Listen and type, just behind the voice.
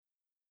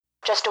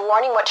Just a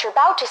warning, what you're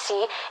about to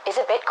see is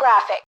a bit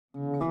graphic.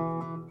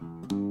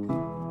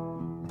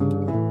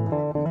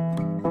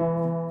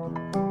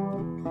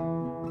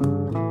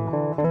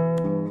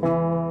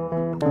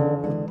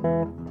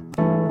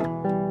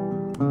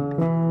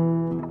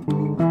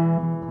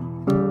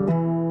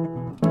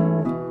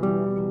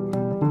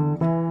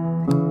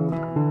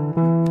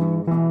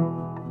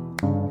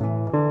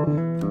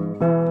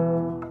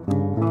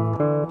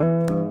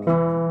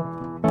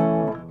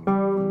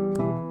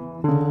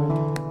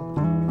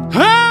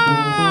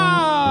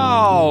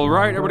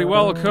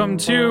 Welcome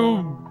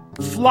to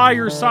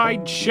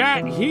Flyerside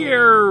Chat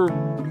here,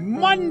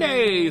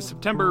 Monday,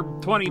 September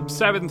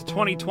 27th,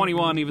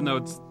 2021, even though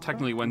it's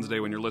technically Wednesday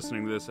when you're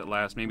listening to this at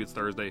last. Maybe it's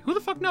Thursday. Who the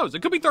fuck knows?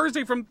 It could be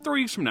Thursday from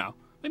 3 weeks from now.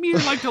 Maybe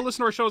you'd like to listen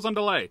to our shows on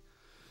delay.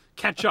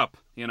 Catch up,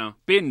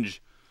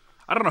 binge.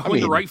 I don't know who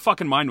in the right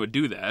fucking mind would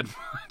do that.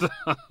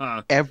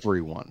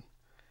 Everyone.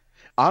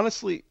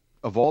 Honestly,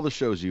 of all the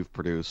shows you've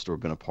produced or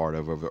been a part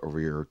of over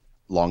your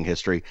long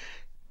history,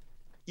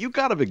 you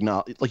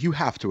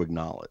have to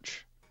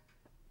acknowledge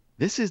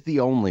this is the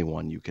only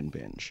one you can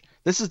binge.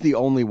 This is the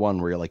only one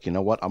where you're like, you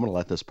know what? I'm going to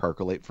let this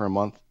percolate for a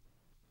month,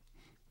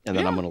 and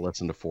then I'm going to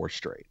listen to 4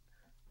 straight.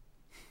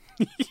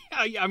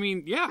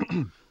 Yeah.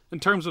 In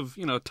terms of,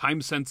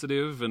 time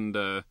sensitive and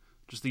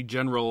just the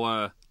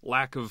general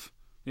lack of,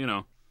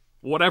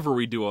 whatever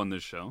we do on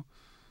this show,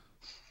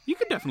 you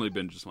could definitely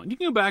binge this one. You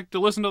can go back to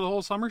listen to the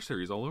whole summer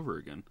series all over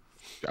again.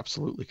 You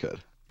absolutely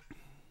could.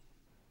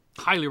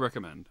 Highly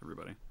recommend,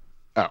 everybody.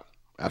 Oh, absolutely.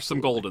 There's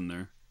some gold in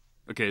there,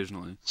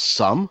 occasionally.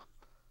 Some?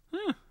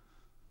 Yeah.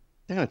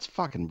 Yeah, it's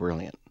fucking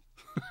brilliant.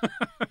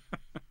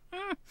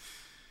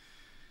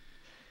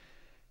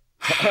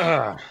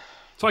 So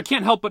I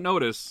can't help but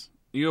notice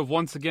you have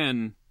once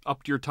again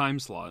upped your time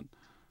slot.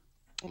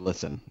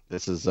 Listen,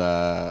 this is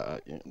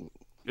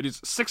It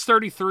is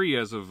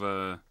 6:33 as of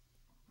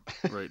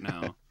right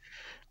now.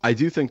 I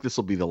do think this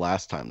will be the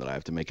last time that I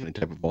have to make any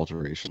type of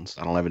alterations.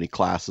 I don't have any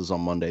classes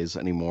on Mondays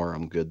anymore.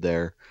 I'm good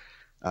there.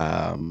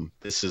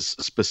 This is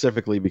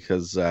specifically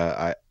because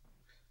I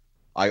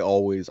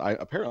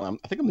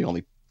think I'm the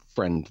only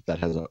friend that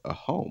has a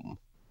home,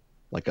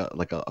 like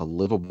a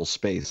livable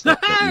space that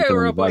you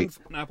can invite.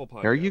 On Apple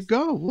Podcasts. There you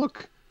go.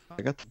 Look,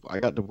 I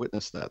got to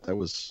witness that. That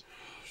was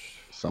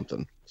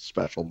something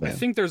special, man. I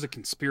think there's a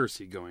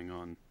conspiracy going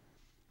on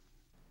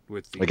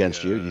with the,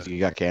 against you. You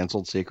got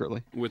canceled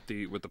secretly with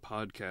the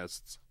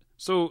podcasts.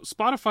 So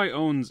Spotify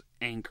owns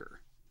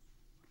Anchor.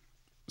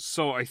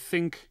 So I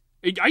think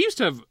I used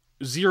to have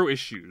zero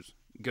issues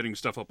getting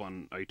stuff up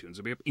on iTunes.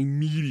 It'd be up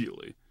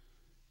immediately.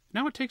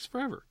 Now it takes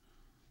forever.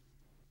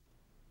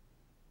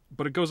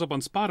 But it goes up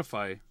on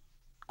Spotify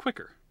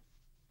quicker.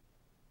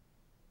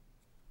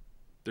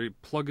 They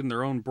plug in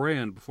their own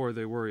brand before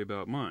they worry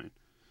about mine.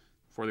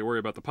 Before they worry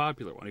about the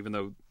popular one, even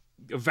though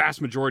a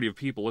vast majority of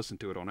people listen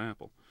to it on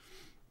Apple.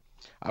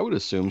 I would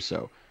assume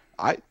so.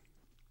 I'm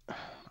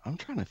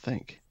trying to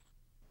think.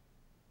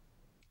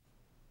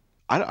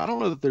 I don't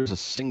know that there's a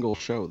single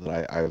show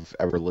that I've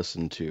ever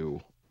listened to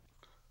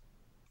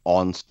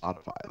on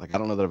Spotify. Like, I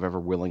don't know that I've ever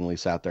willingly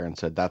sat there and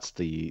said, that's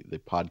the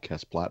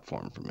podcast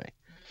platform for me.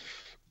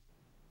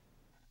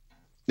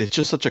 It's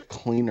just such a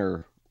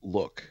cleaner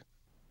look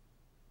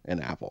in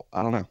Apple.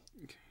 I don't know.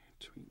 Okay,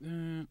 tweet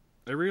that.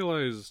 I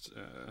realized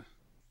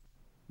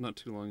not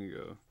too long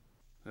ago,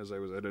 as I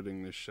was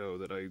editing this show,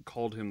 that I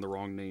called him the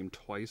wrong name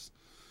twice.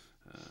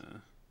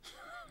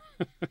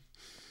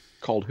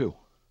 Called who?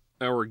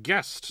 Our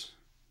guest.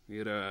 We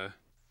had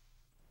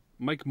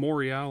Mike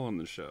Morial on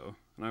the show,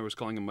 and I was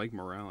calling him Mike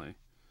Morale.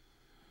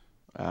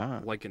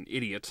 Like an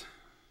idiot.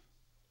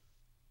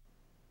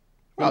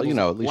 Well, at least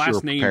you were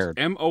prepared.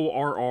 Last name's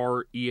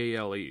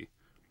Morreale.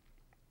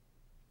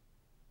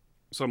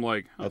 So I'm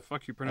like, how the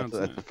fuck you pronounce that?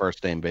 That's the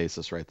first name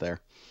basis right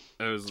there.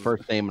 It's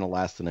first name and a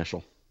last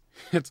initial.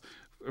 It's,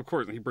 of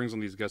course, he brings on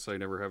these guests I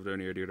never have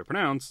any idea to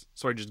pronounce,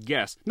 so I just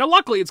guess. Now,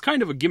 luckily, it's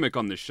kind of a gimmick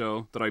on this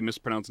show that I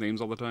mispronounce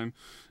names all the time.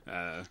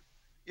 Yeah.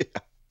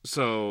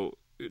 So,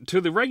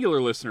 to the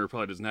regular listener, it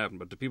probably doesn't happen,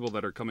 but to people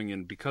that are coming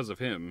in because of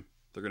him,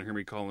 they're going to hear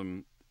me call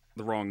him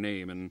the wrong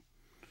name and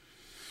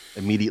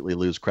immediately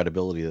lose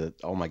credibility that,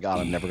 oh my God,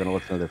 I'm never going to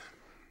listen to the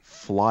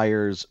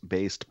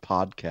Flyers-based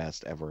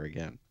podcast ever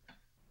again.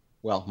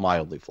 Well,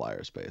 mildly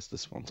Flyers-based.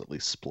 This one's at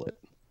least split.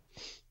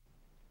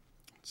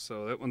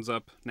 So that one's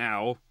up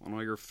now on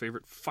all your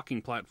favorite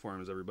fucking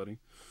platforms, everybody.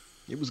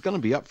 It was going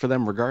to be up for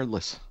them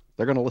regardless.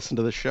 They're going to listen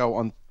to the show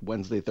on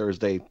Wednesday,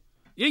 Thursday.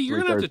 Yeah, you're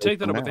going to have to take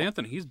that up with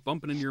Anthony. He's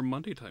bumping in your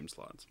Monday time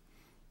slots.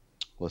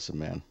 Listen,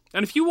 man.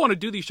 And if you want to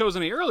do these shows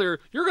any earlier,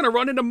 you're going to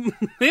run into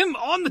him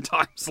on the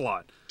time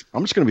slot.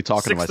 I'm just going to be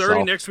talking to myself.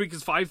 6:30 next week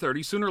is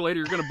 5:30. Sooner or later,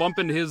 you're going to bump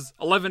into his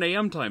 11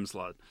 a.m. time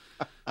slot.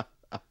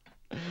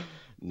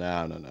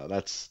 No.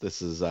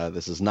 This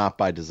is not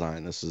by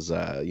design. This is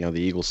the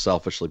Eagles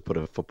selfishly put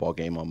a football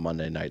game on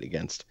Monday night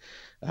against,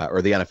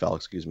 or the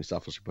NFL,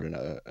 selfishly put in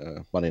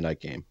a Monday night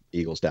game,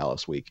 Eagles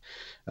Dallas week.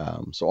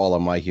 So all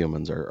of my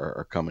humans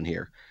are coming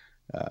here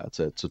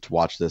to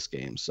watch this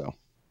game. So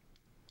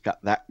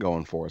got that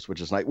going for us,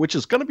 which is nice. Which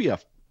is going to be a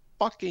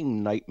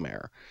fucking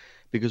nightmare.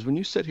 Because when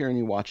you sit here and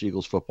you watch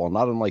Eagles football,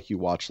 not unlike you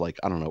watch, like,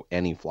 I don't know,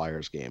 any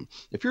Flyers game,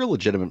 if you're a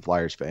legitimate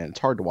Flyers fan,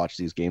 it's hard to watch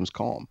these games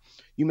calm.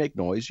 You make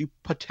noise, you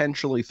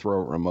potentially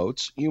throw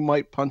remotes, you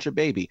might punch a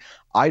baby.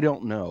 I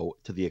don't know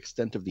to the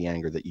extent of the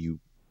anger that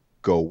you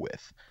go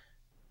with.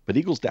 But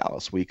Eagles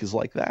Dallas week is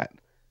like that.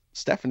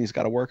 Stephanie's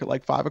got to work at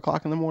like 5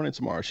 o'clock in the morning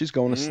tomorrow. She's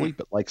going to sleep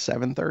at like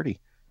 7:30.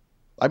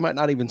 I might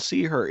not even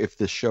see her if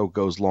this show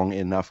goes long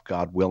enough,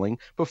 God willing,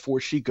 before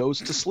she goes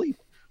to sleep.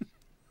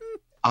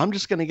 I'm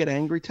just going to get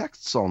angry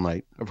texts all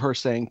night of her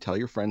saying, tell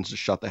your friends to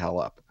shut the hell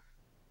up.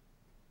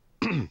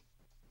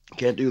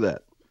 Can't do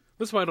that.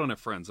 That's why I don't have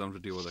friends. I don't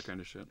have to deal with that kind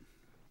of shit.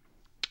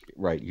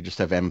 Right. You just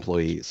have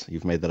employees.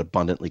 You've made that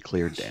abundantly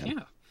clear, Dan.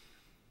 Yeah.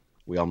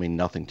 We all mean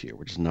nothing to you.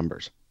 We're just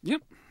numbers.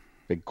 Yep.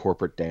 Big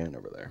corporate Dan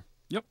over there.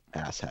 Yep.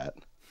 Asshat.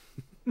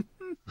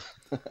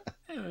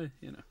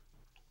 You know.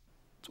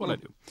 That's what I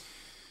do.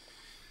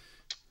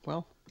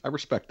 Well, I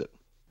respect it.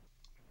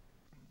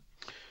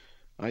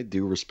 I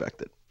do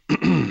respect it.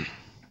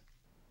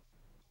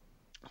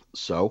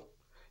 So,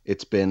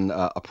 it's been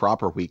a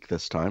proper week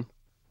this time.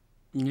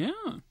 Yeah.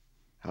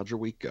 How'd your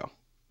week go?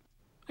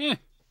 Eh.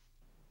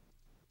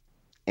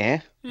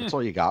 That's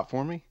all you got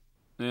for me?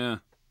 Yeah.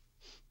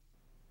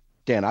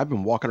 Dan, I've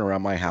been walking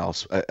around my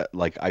house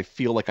like I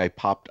feel like I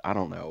popped, I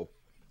don't know,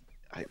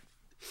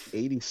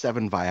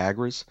 87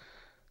 Viagras.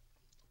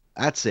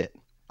 That's it.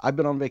 I've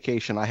been on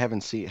vacation. I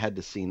haven't had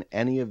to see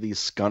any of these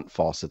skunt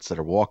faucets that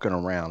are walking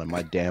around in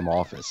my damn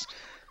office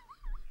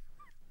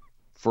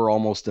for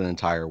almost an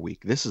entire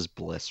week. This is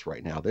bliss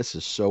right now. This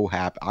is so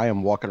happy. I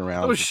am walking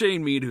around. That was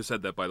Shane Mead who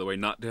said that, by the way,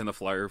 not Dan the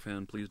Flyer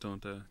fan. Please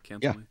don't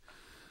cancel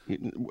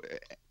me.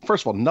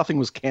 First of all, nothing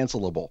was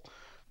cancelable.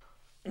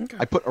 Okay.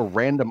 I put a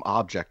random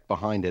object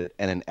behind it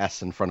and an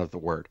S in front of the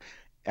word.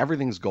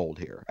 Everything's gold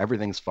here.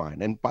 Everything's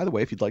fine. And by the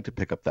way, if you'd like to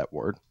pick up that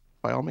word,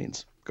 by all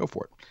means, go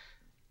for it.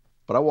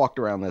 But I walked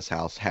around this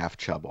house half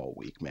chub all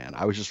week, man.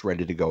 I was just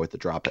ready to go at the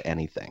drop of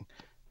anything.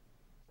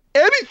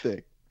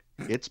 Anything!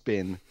 It's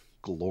been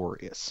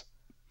glorious.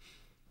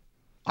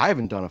 I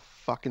haven't done a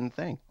fucking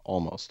thing,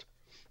 almost.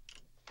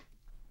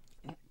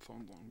 Oh,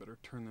 phone blowing. Better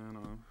turn that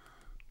off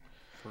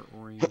for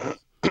Orient.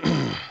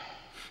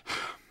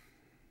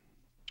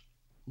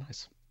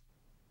 Nice.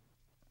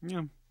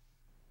 Yeah.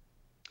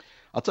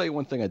 I'll tell you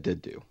one thing I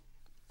did do.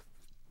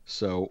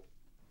 So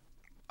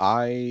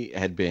I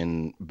had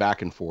been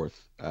back and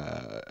forth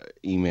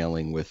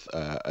emailing with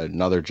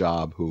another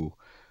job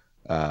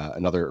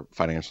another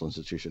financial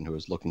institution who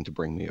was looking to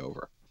bring me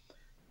over.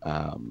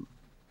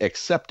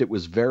 Except it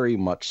was very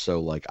much so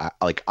like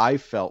I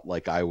felt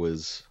like I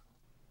was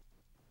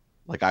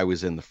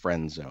in the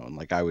friend zone.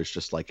 Like I was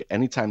just like,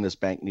 anytime this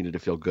bank needed to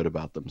feel good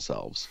about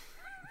themselves,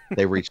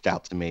 they reached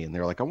out to me and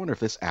they're like, I wonder if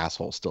this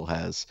asshole still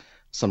has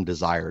some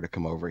desire to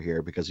come over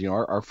here, because, you know,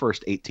 our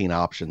first 18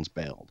 options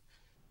bailed.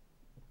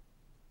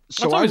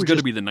 So it's always good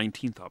to be the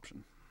 19th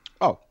option.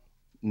 Oh,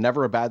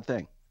 never a bad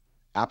thing.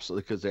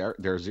 Absolutely, because there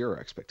are zero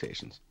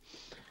expectations.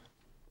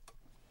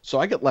 So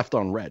I get left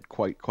on red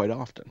quite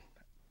often.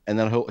 And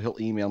then he'll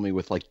email me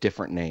with like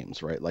different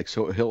names, right? Like,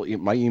 so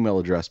my email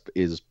address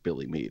is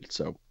Billy Mead.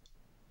 So,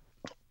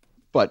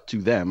 but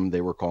to them,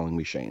 they were calling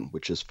me Shane,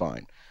 which is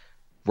fine.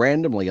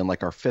 Randomly, in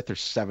like our 5th or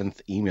 7th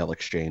email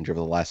exchange over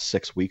the last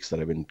 6 weeks that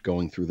I've been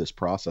going through this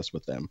process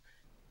with them,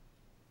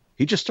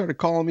 he just started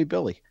calling me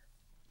Billy,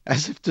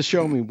 as if to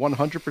show me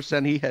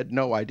 100% he had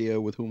no idea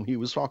with whom he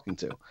was talking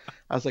to.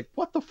 I was like,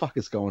 what the fuck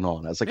is going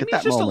on? I was like, Maybe at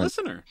that he's just moment, a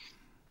listener.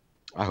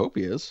 I hope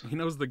he is. He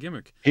knows the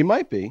gimmick. He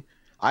might be.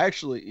 I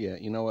actually, yeah,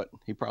 you know what?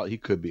 He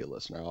could be a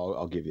listener.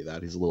 I'll give you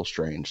that. He's a little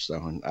strange. So,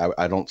 and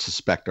I don't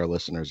suspect our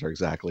listeners are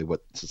exactly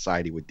what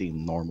society would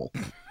deem normal.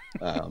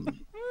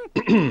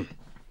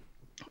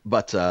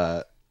 But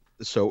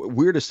so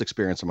weirdest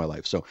experience of my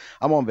life. So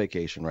I'm on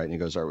vacation, right? And he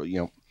goes,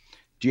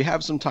 do you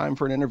have some time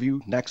for an interview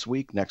next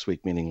week? Next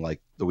week, meaning like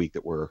the week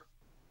that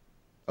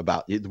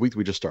the week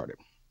we just started.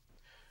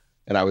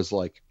 And I was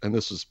like, and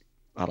this is,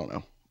 I don't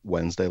know,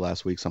 Wednesday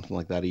last week, something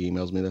like that. He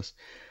emails me this.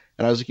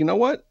 And I was like, you know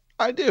what?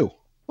 I do.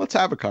 Let's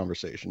have a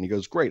conversation. He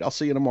goes, great. I'll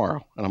see you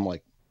tomorrow. And I'm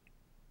like,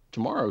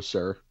 tomorrow,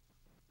 sir,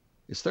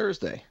 is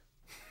Thursday.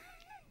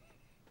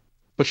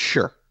 But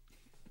sure.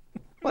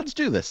 Let's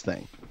do this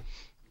thing.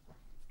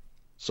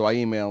 So I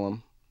email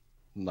him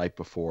the night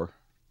before,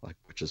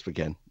 which is,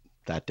 again,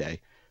 that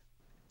day.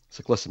 It's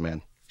like, listen,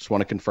 man, just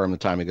want to confirm the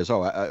time. He goes,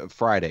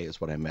 Friday is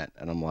what I meant.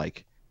 And I'm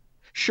like,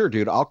 sure,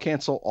 dude, I'll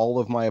cancel all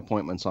of my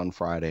appointments on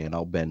Friday and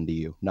I'll bend to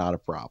you. Not a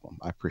problem.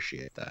 I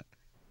appreciate that.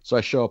 So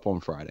I show up on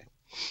Friday.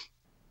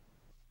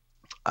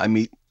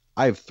 I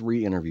have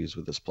 3 interviews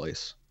with this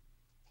place.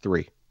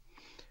 3.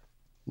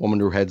 Woman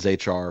who heads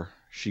HR,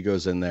 she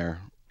goes in there.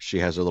 She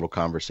has her little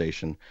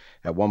conversation.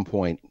 At one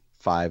point,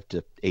 5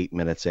 to 8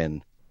 minutes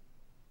in,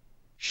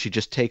 she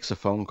just takes a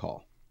phone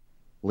call,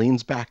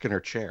 leans back in her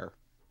chair,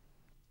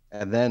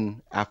 and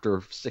then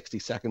after 60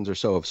 seconds or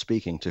so of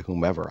speaking to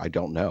whomever, I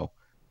don't know,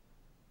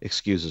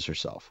 excuses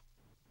herself.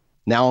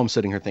 Now I'm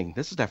sitting here thinking,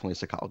 this is definitely a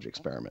psychology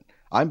experiment.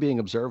 I'm being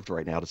observed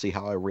right now to see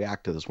how I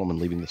react to this woman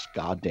leaving this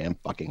goddamn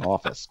fucking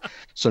office.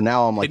 So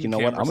now I'm like, you Hidden know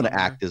what? camera I'm going to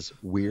somewhere. act as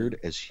weird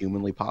as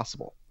humanly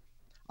possible.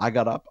 I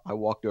got up, I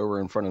walked over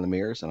in front of the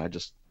mirrors, and I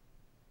just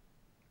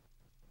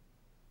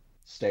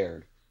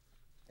stared.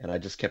 And I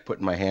just kept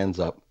putting my hands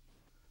up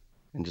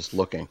and just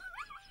looking.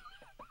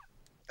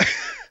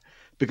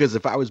 Because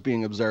if I was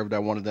being observed, I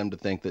wanted them to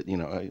think that,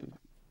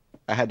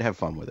 I had to have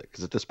fun with it.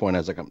 Because at this point, I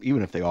was like,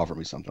 even if they offer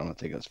me something, I'm not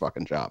taking this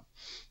fucking job.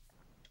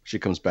 She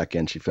comes back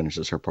in. She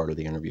finishes her part of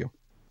the interview.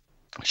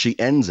 She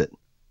ends it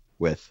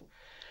with,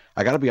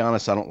 I got to be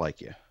honest, I don't like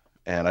you.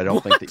 And I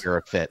don't think that you're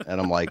a fit. And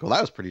I'm like, well,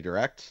 that was pretty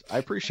direct. I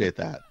appreciate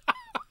that.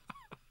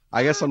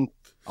 I guess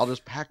I'll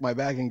just pack my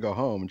bag and go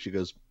home. And she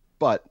goes,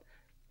 but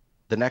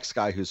the next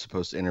guy who's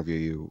supposed to interview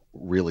you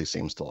really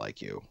seems to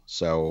like you.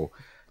 So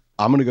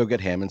I'm going to go get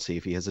him and see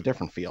if he has a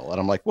different feel. And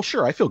I'm like, well,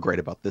 sure. I feel great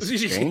about this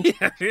exchange.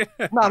 Yeah.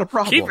 Not a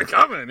problem. Keep it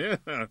coming.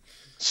 Yeah.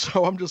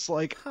 So I'm just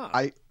like,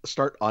 I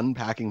start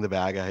unpacking the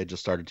bag. I had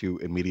just started to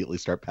immediately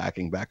start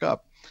packing back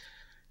up.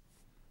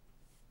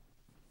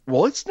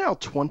 Well, it's now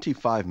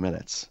 25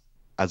 minutes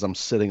as I'm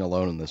sitting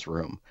alone in this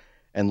room.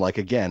 And like,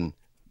 again,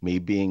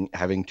 me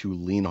having to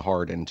lean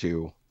hard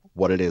into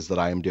what it is that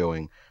I am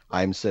doing.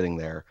 I'm sitting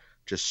there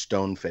just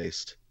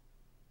stone-faced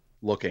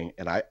looking,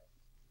 and I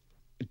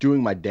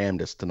doing my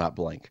damnedest to not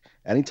blink.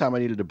 Anytime I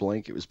needed to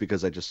blink, it was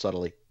because I just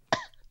subtly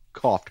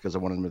coughed because I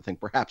wanted them to think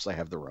perhaps I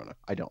have the Rona.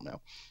 I don't know.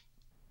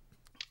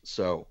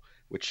 So,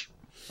 which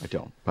I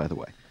don't, by the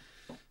way.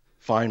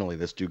 Finally,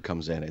 this dude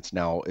comes in. It's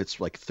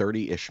like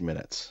 30-ish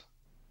minutes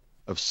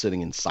of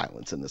sitting in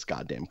silence in this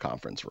goddamn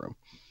conference room.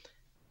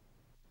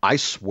 I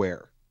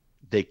swear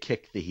they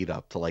kicked the heat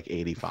up to like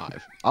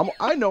 85.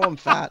 I know I'm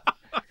fat.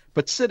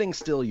 But sitting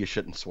still, you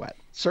shouldn't sweat.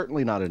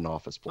 Certainly not in an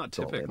office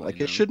building. Like,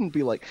 no. It shouldn't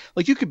be like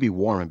you could be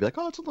warm and be like,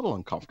 oh, it's a little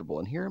uncomfortable.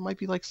 And here it might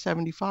be like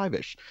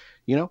 75-ish.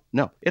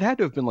 No, it had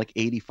to have been like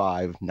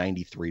 85,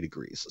 93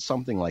 degrees,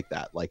 something like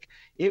that. Like,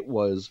 it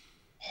was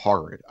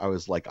horrid. I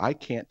was like, I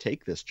can't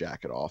take this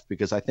jacket off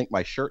because I think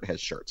my shirt has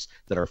shirts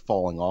that are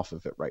falling off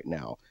of it right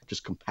now,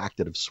 just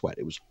compacted of sweat.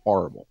 It was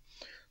horrible.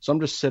 So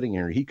I'm just sitting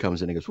here. He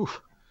comes in and he goes,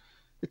 oof,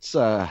 it's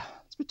a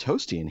bit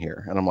toasty in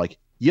here. And I'm like,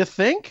 you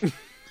think?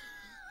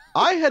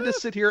 I had to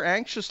sit here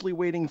anxiously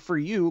waiting for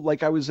you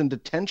like I was in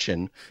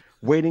detention,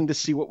 waiting to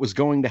see what was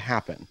going to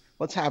happen.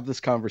 Let's have this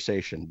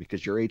conversation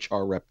because your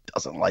HR rep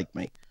doesn't like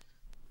me.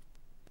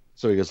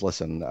 So he goes,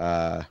 listen,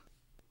 I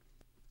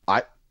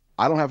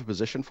don't have a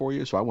position for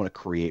you, so I want to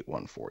create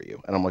one for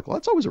you. And I'm like, well,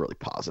 that's always a really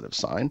positive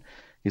sign.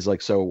 He's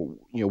like, so,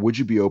 would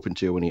you be open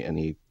to, and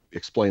he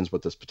explains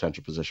what this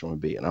potential position would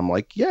be. And I'm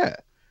like, yeah.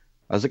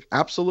 I was like,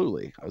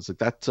 absolutely. I was like,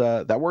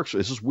 that works.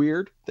 This is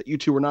weird that you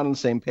two are not on the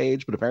same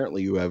page, but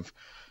apparently you have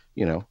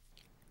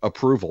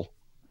approval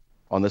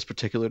on this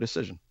particular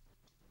decision.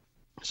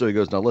 So he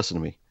goes, now listen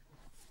to me.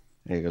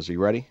 And he goes, are you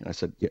ready? And I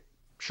said, yeah,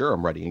 sure,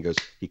 I'm ready. And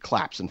he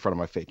claps in front of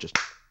my face. Just,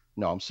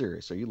 no, I'm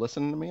serious. Are you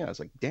listening to me? I was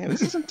like, damn,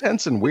 this is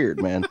intense and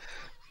weird, man.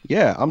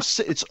 Yeah,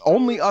 it's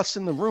only us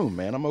in the room,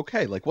 man. I'm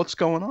okay. Like, what's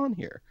going on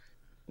here?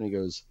 And he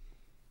goes,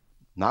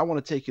 now I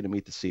want to take you to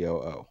meet the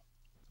COO,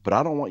 but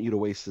I don't want you to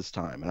waste his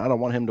time, and I don't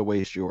want him to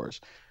waste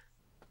yours.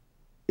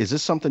 Is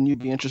this something you'd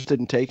be interested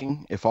in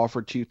taking if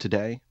offered to you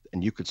today?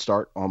 And you could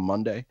start on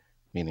Monday,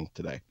 meaning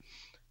today.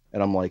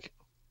 And I'm like,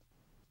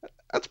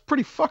 that's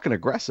pretty fucking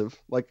aggressive.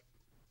 Like,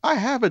 I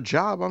have a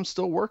job. I'm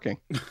still working.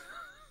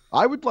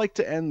 I would like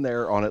to end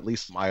there on at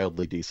least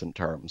mildly decent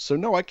terms. So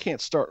no, I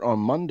can't start on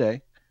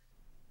Monday,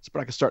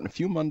 but I can start in a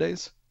few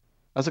Mondays.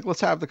 I was like,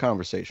 let's have the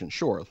conversation.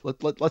 Sure.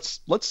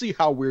 Let's see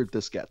how weird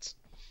this gets.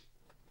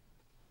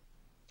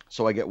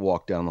 So I get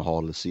walked down the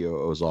hall to the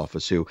COO's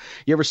office. You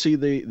ever see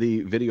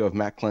the video of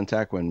Matt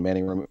Klentak when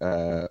Manny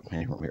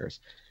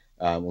Ramirez,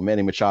 when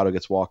Manny Machado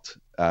gets walked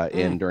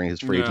in during his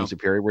free agency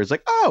period, where he's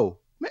like, "Oh,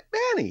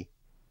 Manny,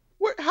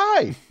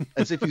 hi,"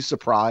 as if he's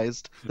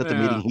surprised that the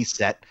meeting he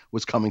set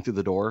was coming through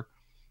the door.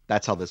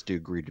 That's how this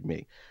dude greeted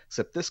me.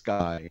 Except this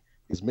guy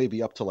is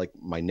maybe up to like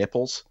my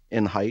nipples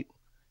in height,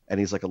 and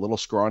he's like a little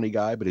scrawny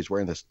guy, but he's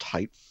wearing this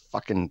tight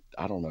fucking,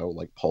 I don't know,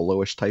 like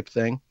polo-ish type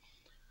thing.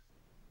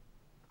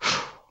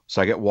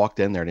 So I get walked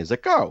in there, and he's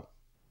like, "Oh,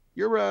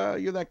 you're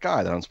that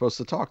guy that I'm supposed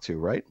to talk to,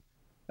 right?"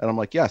 And I'm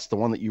like, "Yes, the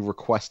one that you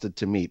requested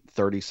to meet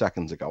 30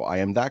 seconds ago. I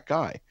am that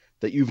guy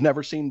that you've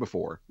never seen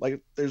before. Like,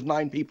 there's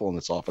 9 people in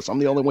this office. I'm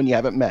the only one you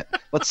haven't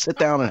met. Let's sit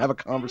down and have a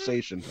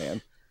conversation,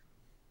 man."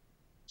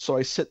 So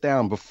I sit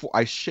down. Before,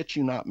 I shit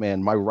you not,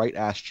 man, my right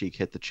ass cheek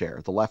hit the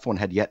chair. The left one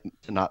had yet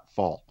to not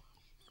fall.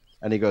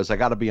 And he goes, "I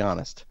got to be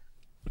honest.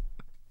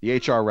 The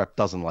HR rep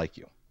doesn't like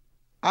you.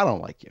 I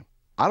don't like you.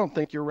 I don't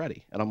think you're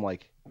ready." And I'm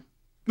like,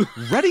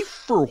 ready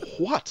for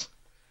what?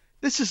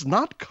 This is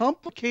not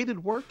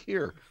complicated work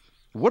here.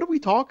 What are we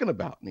talking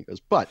about? And he goes,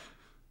 "But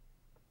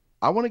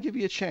I want to give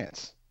you a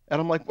chance."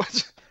 And I'm like,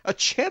 "What? A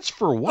chance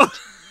for what?"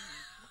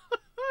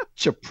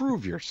 "To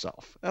prove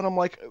yourself." And I'm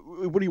like,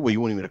 "What do you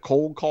want me to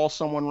cold call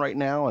someone right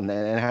now and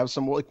have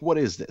some, like, what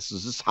is this?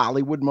 Is this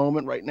Hollywood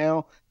moment right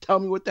now? Tell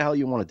me what the hell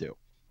you want to do."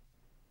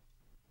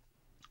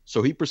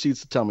 So he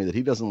proceeds to tell me that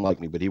he doesn't like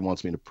me, but he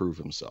wants me to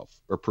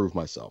prove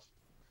myself.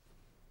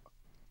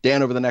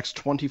 Dan, over the next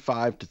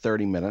 25 to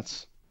 30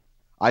 minutes,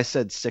 I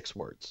said 6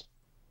 words.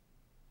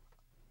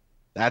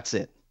 That's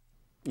it.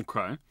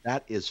 Okay.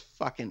 That is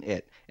fucking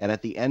it. And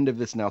at the end of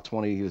this now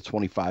 20 to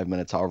 25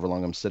 minutes, however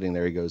long I'm sitting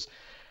there, he goes,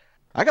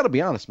 I got to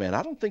be honest, man,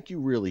 I don't think you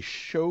really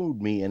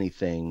showed me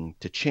anything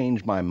to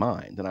change my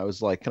mind. And I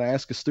was like, can I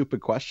ask a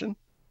stupid question?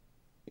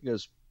 He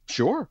goes,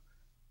 sure.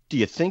 Do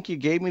you think you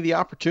gave me the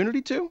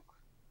opportunity to?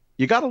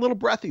 You got a little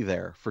breathy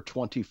there for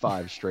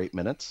 25 straight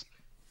minutes.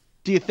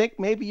 Do you think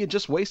maybe you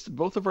just wasted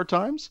both of our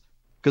times?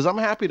 Because I'm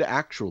happy to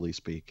actually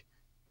speak.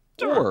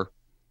 Sure. Or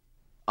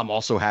I'm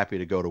also happy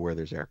to go to where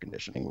there's air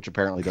conditioning, which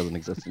apparently doesn't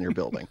exist in your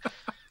building.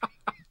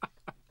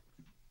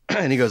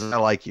 And he goes, I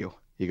like you.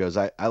 He goes,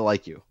 I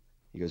like you.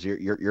 He goes,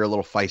 you're a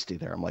little feisty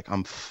there. I'm like,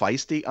 I'm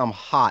feisty? I'm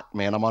hot,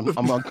 man. I'm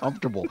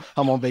uncomfortable.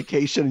 I'm on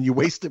vacation and you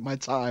wasted my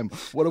time.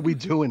 What are we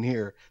doing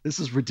here? This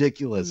is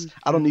ridiculous.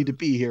 I don't need to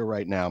be here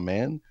right now,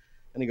 man.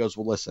 And he goes,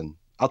 well, listen,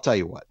 I'll tell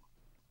you what.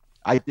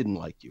 I didn't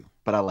like you,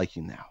 but I like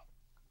you now.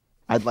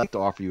 I'd like to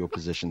offer you a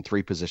position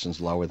 3 positions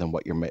lower than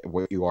what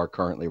you are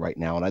currently right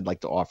now, and I'd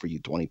like to offer you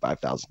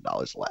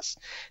 $25,000 less.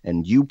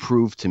 And you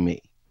prove to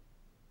me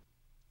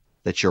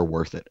that you're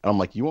worth it. And I'm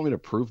like, you want me to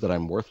prove that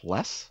I'm worth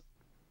less?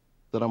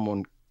 That I'm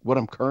on what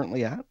I'm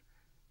currently at?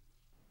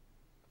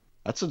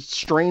 That's a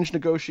strange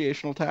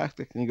negotiational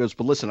tactic. And he goes,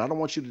 but listen, I don't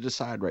want you to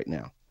decide right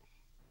now.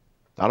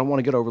 I don't want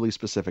to get overly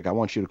specific. I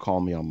want you to call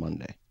me on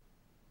Monday.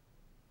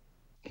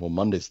 Well,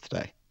 Monday's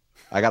today.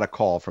 I got a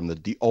call from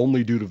the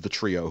only dude of the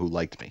trio who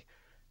liked me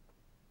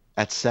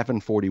at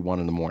 7:41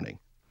 in the morning.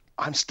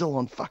 I'm still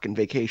on fucking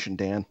vacation,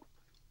 Dan.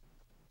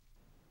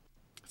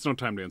 It's no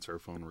time to answer a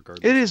phone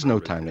regardless. It is no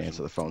time to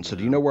answer the phone. So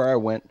do you know where I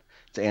went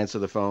to answer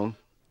the phone?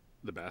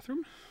 The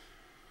bathroom?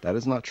 That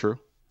is not true.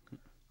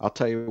 I'll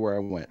tell you where I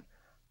went.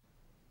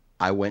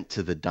 I went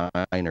to the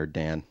diner,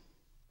 Dan.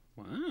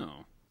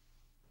 Wow.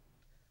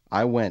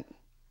 I went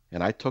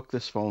and I took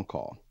this phone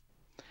call.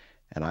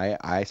 And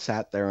I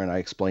sat there and I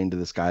explained to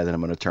this guy that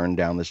I'm going to turn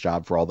down this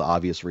job for all the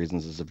obvious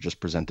reasons as I've just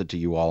presented to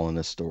you all in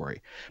this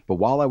story. But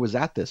while I was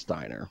at this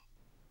diner,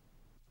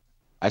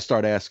 I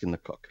start asking the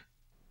cook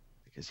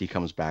because he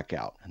comes back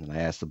out. And then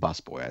I ask the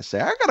busboy, I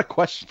say, I got a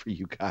question for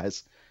you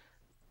guys.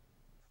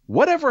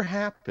 Whatever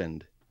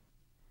happened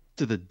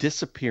to the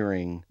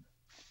disappearing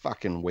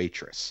fucking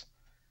waitress?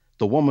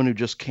 The woman who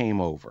just came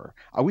over.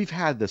 We've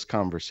had this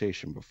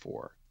conversation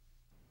before.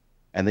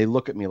 And they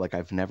look at me like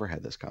I've never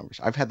had this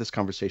conversation. I've had this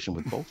conversation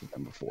with both of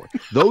them before.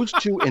 Those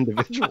 2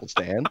 individuals,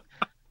 Dan.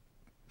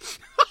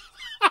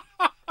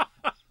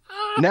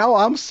 Now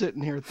I'm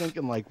sitting here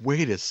thinking like,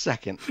 wait a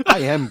second. I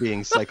am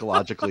being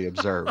psychologically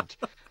observed.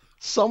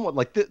 Someone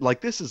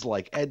like this is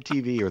like Ed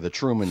TV or the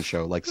Truman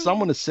Show. Like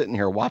someone is sitting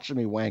here watching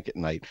me wank at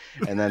night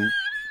and then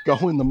go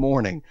in the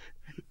morning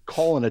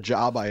calling a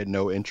job I had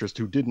no interest,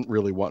 who didn't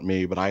really want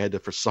me, but I had to,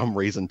 for some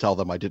reason, tell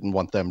them I didn't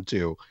want them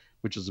too,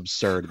 which is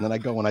absurd. And then I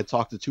go and I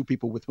talk to 2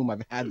 people with whom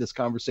I've had this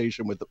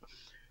conversation with.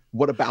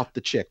 What about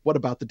the chick? What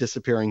about the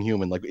disappearing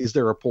human? Like, is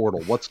there a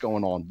portal? What's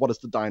going on? What is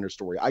the diner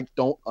story? I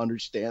don't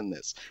understand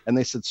this. And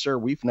they said, sir,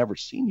 we've never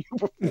seen you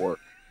before.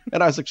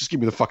 And I was like, just give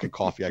me the fucking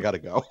coffee. I got to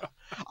go.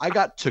 I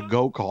got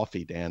to-go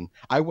coffee, Dan.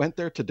 I went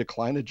there to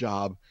decline a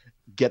job,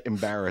 get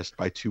embarrassed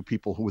by 2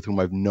 people with whom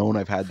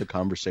I've had the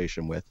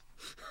conversation with.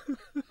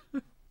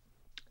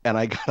 And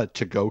I got a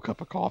to-go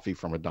cup of coffee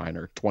from a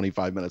diner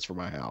 25 minutes from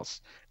my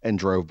house and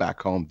drove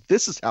back home.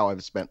 This is how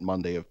I've spent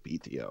Monday of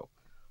PTO.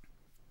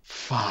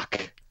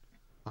 Fuck.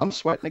 I'm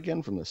sweating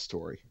again from this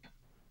story.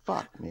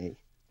 Fuck me.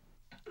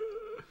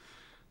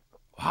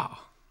 Wow.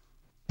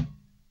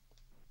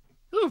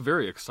 You have a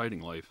very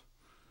exciting life.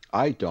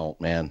 I don't,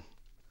 man.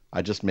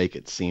 I just make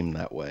it seem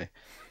that way.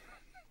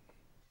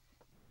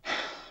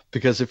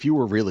 Because if you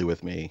were really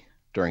with me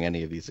during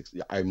any of these,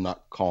 I'm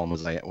not calm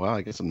as I am. Well,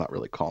 I guess I'm not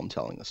really calm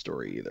telling the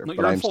story either. No, but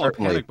you're I'm in full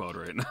certainly panic mode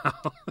right now.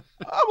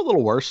 I'm a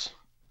little worse.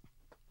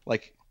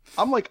 Like,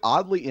 I'm like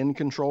oddly in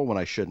control when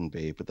I shouldn't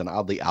be, but then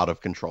oddly out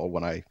of control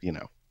when I,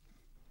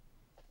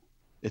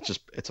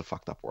 it's a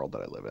fucked up world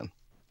that I live in.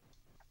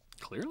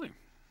 Clearly.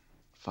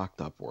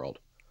 Fucked up world.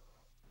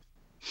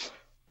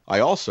 I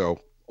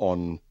also,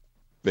 on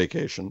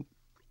vacation,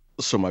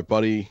 so my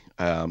buddy,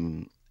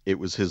 it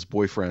was his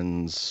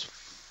boyfriend's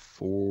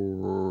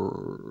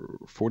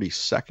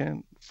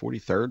 42nd,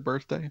 43rd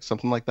birthday,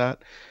 something like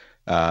that.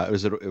 It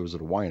was at a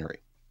winery.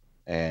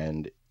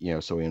 And,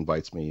 so he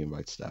invites me, he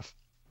invites Steph.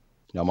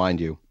 Now, mind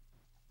you,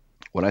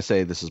 when I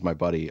say this is my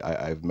buddy,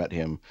 I've met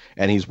him,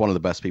 and he's one of the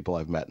best people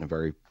I've met in a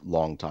very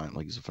long time.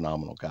 Like, he's a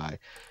phenomenal guy.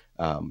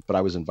 But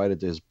I was invited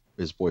to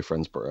his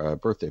boyfriend's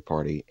birthday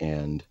party,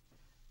 and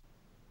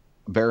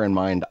bear in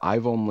mind,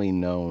 I've only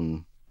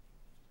known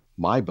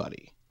my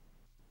buddy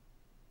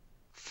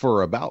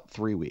for about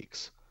 3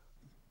 weeks.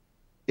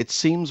 It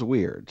seems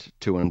weird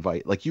to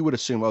invite, like, you would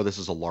assume, oh, this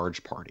is a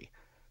large party.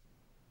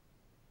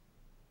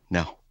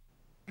 No.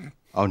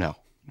 Oh, no.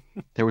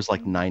 There was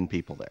like 9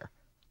 people there.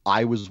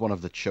 I was one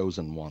of the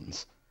chosen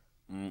ones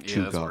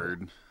to that's go.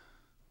 weird.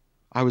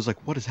 I was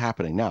like, what is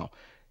happening now?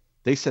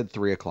 They said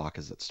 3 o'clock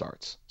as it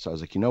starts. So I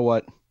was like, you know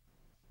what?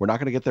 We're not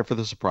going to get there for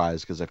the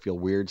surprise because I feel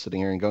weird sitting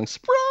here and going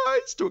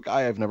surprise to a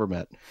guy I've never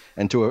met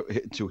and to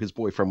his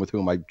boyfriend with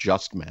whom I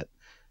just met.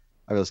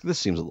 I was like, this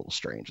seems a little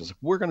strange. I was like,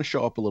 we're going to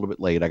show up a little bit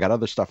late. I got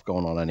other stuff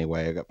going on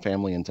anyway. I got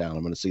family in town.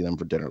 I'm going to see them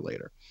for dinner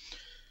later.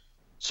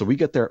 So we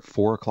get there at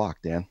 4 o'clock,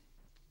 Dan.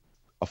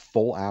 A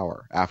full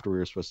hour after we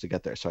were supposed to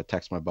get there. So I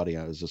text my buddy.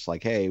 I was just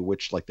like, hey,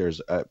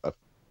 there's a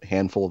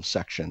handful of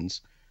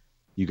sections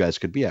you guys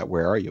could be at.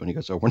 Where are you? And he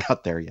goes, oh, we're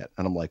not there yet.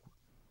 And I'm like,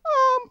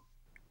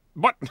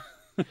 What?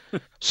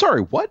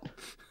 sorry, what?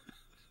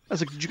 I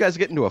was like, did you guys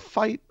get into a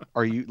fight?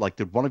 Are you like,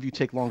 did one of you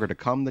take longer to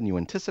come than you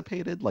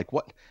anticipated? Like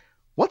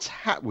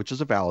which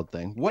is a valid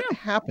thing. What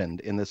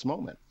happened in this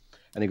moment?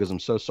 And he goes, I'm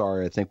so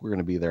sorry. I think we're going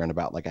to be there in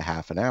about like a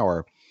half an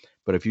hour.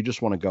 But if you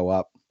just want to go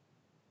up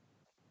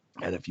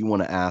and if you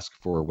want to ask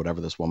for whatever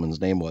this woman's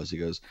name was, he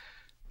goes,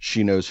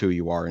 she knows who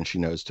you are and she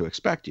knows to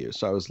expect you.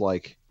 So I was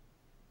like,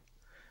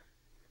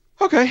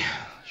 okay,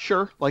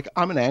 sure. Like,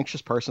 I'm an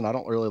anxious person. I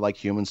don't really like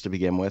humans to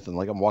begin with. And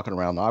like, I'm walking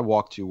around. I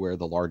walk to where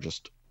the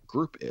largest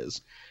group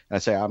is. And I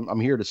say, I'm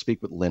here to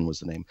speak with Lynn was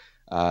the name.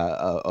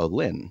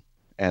 Lynn.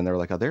 And they were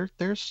like, oh,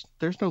 there's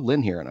no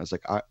Lynn here. And I was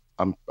like,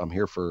 I'm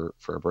here for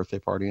a birthday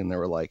party. And they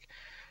were like,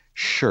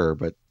 sure,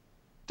 but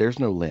there's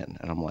no Lynn.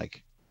 And I'm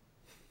like,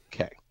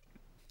 okay.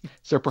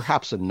 Is there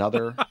perhaps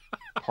another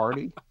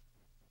party?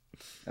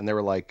 And they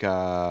were like,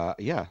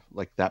 yeah,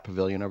 like that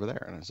pavilion over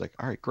there. And I was like,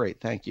 all right, great.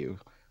 Thank you.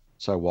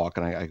 So I walk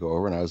and I go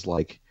over and I was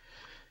like,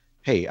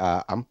 hey,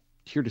 I'm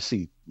here to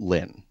see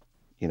Lynn.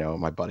 You know,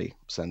 my buddy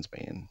sends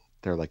me and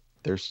they're like,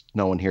 there's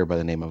no one here by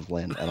the name of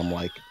Lynn. And I'm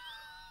like,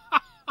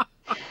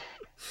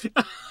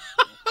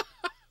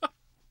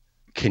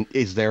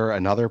 is there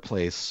another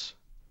place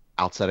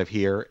outside of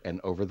here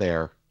and over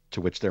there to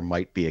which there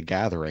might be a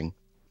gathering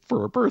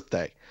for a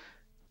birthday?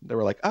 They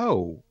were like,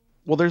 oh,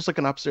 well, there's like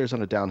an upstairs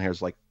and a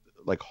downstairs like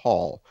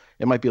hall.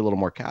 It might be a little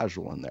more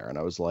casual in there. And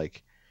I was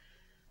like,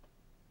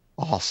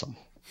 awesome.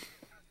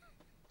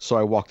 So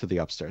I walked to the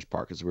upstairs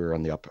part because we were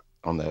on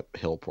the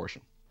hill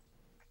portion.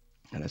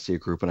 And I see a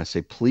group and I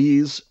say,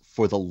 please,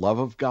 for the love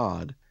of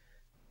God,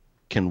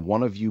 can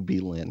one of you be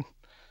Lynn?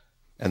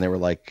 And they were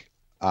like,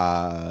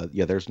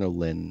 yeah, there's no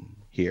Lynn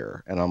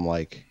here. And I'm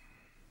like,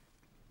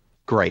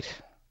 great.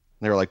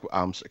 And they were like,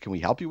 can we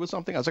help you with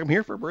something? I was like, I'm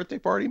here for a birthday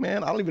party,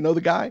 man. I don't even know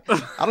the guy.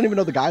 I don't even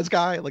know the guy's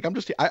guy. Like, I'm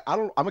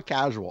a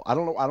casual.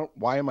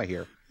 Why am I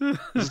here?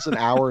 This is an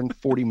hour and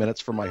 40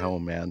 minutes from my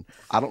home, man.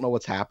 I don't know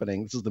what's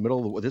happening. This is the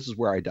middle of this is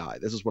where I die.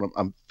 This is what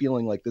I'm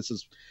feeling like this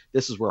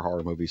is where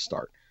horror movies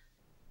start.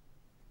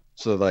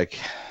 So like,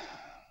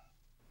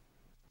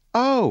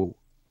 oh,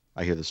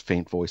 I hear this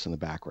faint voice in the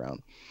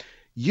background.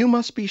 You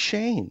must be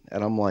Shane.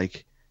 And I'm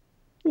like,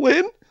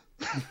 Lynn?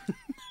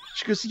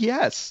 She goes,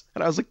 yes.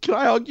 And I was like, can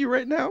I hug you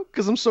right now?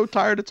 Because I'm so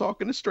tired of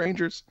talking to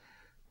strangers.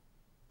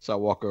 So I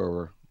walk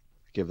over,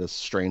 give this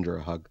stranger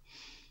a hug.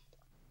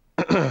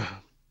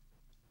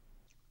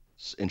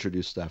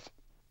 Introduce Steph.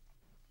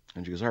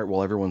 And she goes, all right,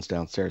 well, everyone's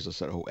downstairs. I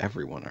said, oh,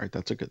 everyone. All right,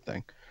 that's a good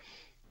thing.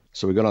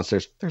 So we go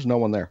downstairs. There's no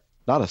one there.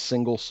 Not a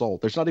single soul.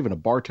 There's not even a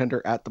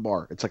bartender at the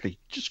bar. It's like,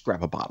 just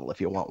grab a bottle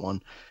if you want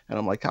one. And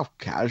I'm like, how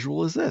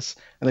casual is this?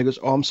 And they goes,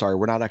 oh, I'm sorry.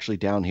 We're not actually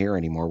down here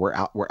anymore.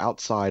 We're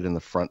outside in the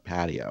front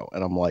patio.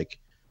 And I'm like,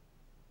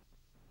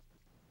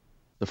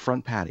 the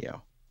front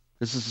patio?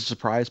 This is a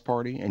surprise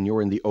party and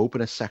you're in the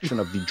openest section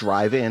of the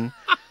drive-in.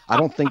 I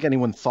don't think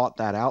anyone thought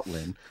that out,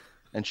 Lynn.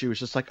 And she was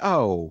just like,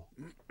 oh,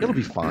 it'll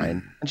be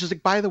fine. And she's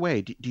like, by the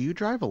way, do you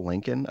drive a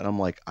Lincoln? And I'm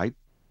like,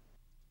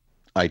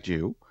 I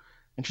do.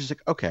 And she's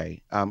like,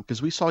 okay,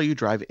 because we saw you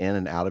drive in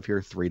and out of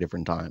here 3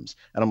 different times.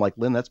 And I'm like,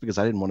 Lynn, that's because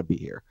I didn't want to be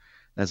here.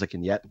 And I was like,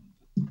 and yet,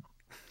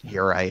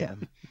 here I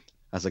am.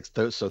 I was like,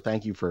 so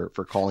thank you for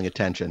calling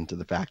attention to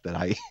the fact that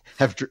I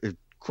have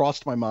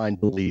crossed my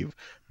mind to leave,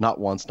 not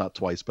once, not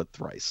twice, but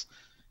thrice.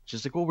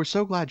 She's like, well, we're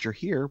so glad you're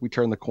here. We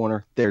turn the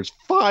corner. There's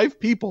 5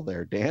 people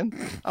there, Dan.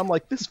 I'm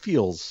like, this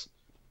feels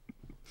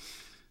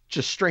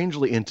just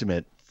strangely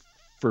intimate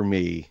for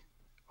me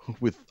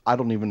with, I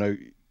don't even know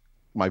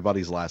my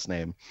buddy's last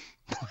name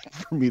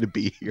for me to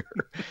be here.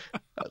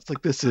 It's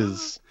like,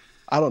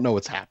 I don't know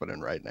what's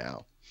happening right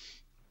now.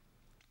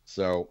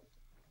 So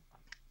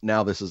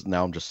now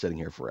I'm just sitting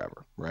here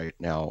forever, right?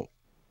 Now,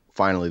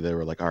 finally they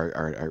were like, all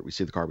right, we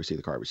see the car.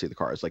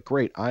 It's like,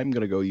 great. I'm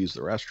going to go use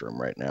the restroom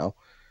right now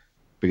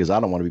because I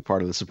don't want to be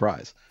part of the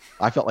surprise.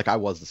 I felt like I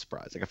was the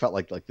surprise. Like I felt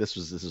like this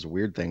is a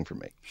weird thing for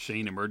me.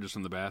 Shane emerges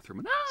from the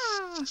bathroom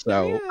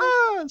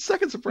and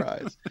second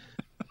surprise.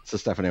 So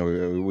Stephanie,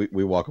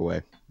 we walk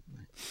away.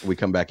 We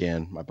come back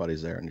in. My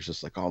buddy's there, and he's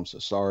just like, "Oh, I'm so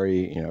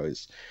sorry." You know,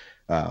 he's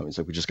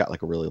like, "We just got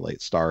like a really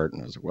late start,"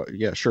 and I was like, "Well,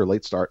 yeah, sure,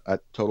 late start. I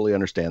totally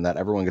understand that.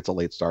 Everyone gets a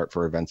late start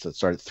for events that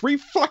start at 3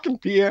 fucking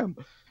p.m."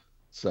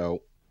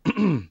 So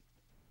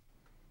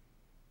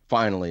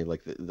finally,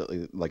 like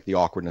the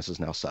awkwardness is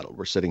now settled.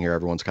 We're sitting here.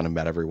 Everyone's kind of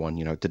met everyone.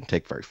 You know, it didn't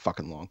take very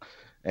fucking long,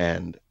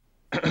 and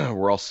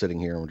we're all sitting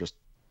here and we're just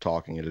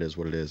talking. And it is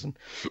what it is. And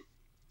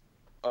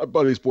our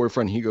buddy's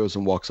boyfriend, he goes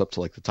and walks up to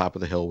like the top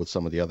of the hill with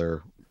some of the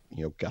other,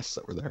 you know, guests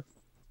that were there.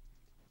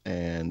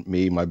 and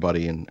me, my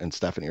buddy, and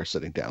Stephanie are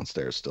sitting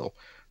downstairs still,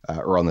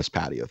 or on this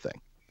patio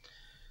thing.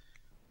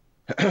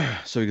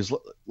 So he goes,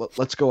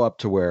 let's go up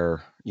to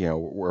where,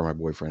 where my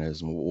boyfriend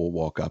is, and we'll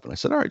walk up. And I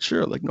said, all right,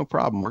 sure, like no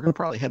problem. We're gonna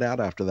probably head out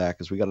after that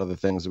because we got other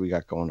things that we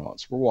got going on.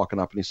 So we're walking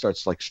up, and he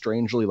starts like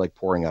strangely like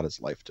pouring out his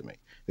life to me.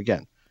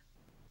 Again,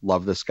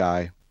 love this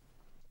guy.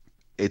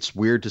 It's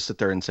weird to sit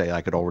there and say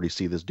I could already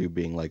see this dude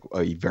being like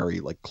a very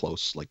like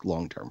close, like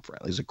long-term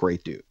friend. He's a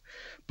great dude,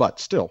 but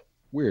still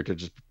weird to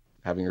just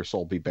having your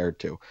soul be bared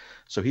to.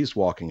 So he's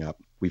walking up.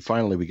 We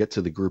get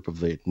to the group of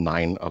the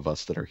 9 of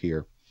us that are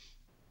here,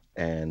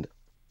 and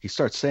he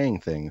starts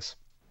saying things,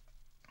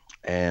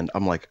 and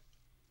I'm like,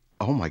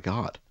 oh my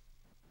God.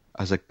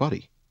 I was like,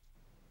 buddy,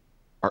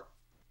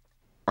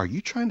 are you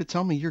trying to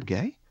tell me you're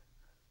gay?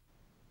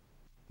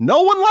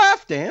 No one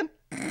laughed, Dan.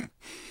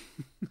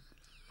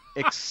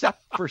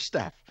 Except for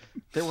Steph.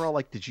 They were all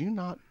like, did you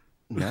not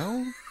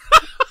know?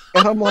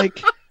 And I'm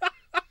like,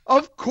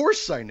 of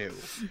course I knew.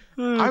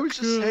 I was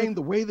just saying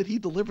the way that he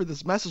delivered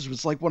this message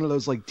was like one of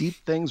those like deep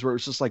things where it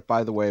was just like,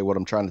 by the way, what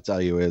I'm trying to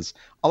tell you is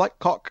I like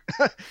cock.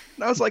 And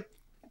I was like,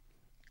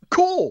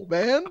 cool,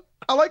 man.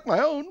 I like my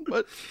own,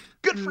 but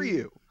good for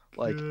you.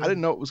 Like, I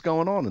didn't know what was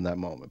going on in that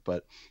moment,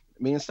 but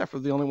me and Steph were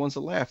the only ones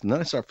that laughed. And then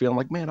I started feeling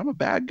like, man, I'm a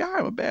bad guy.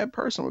 I'm a bad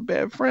person. I'm a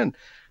bad friend.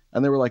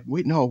 And they were like,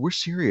 wait, no, we're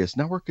serious.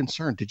 Now we're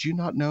concerned. Did you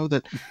not know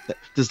that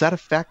does that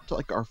affect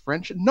like our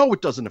friendship? No,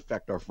 it doesn't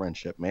affect our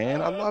friendship,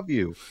 man. I love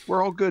you.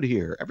 We're all good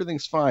here.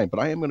 Everything's fine. But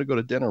I am going to go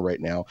to dinner right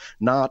now.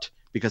 Not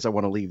because I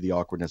want to leave the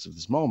awkwardness of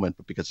this moment,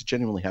 but because I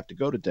genuinely have to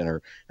go to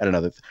dinner at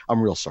another.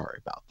 I'm real sorry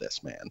about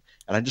this, man.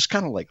 And I just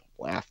kind of like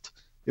laughed.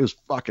 It was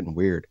fucking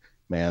weird,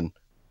 man.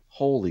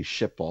 Holy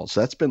shitballs.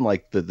 So that's been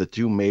like the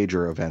 2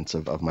 major events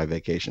of my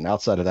vacation.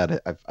 Outside of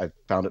that, I've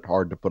found it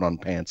hard to put on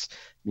pants,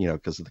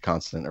 because of the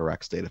constant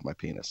erect state of my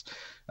penis,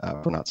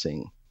 for not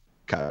seeing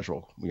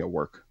casual,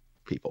 work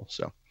people.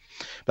 So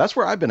that's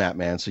where I've been at,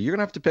 man. So you're going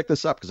to have to pick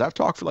this up because I've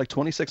talked for like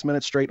 26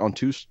 minutes straight on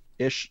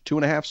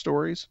 2.5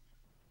 stories.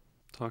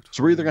 So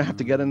we're either going to have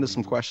to get into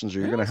some questions or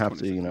you're going to have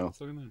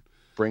to,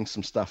 bring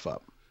some stuff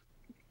up.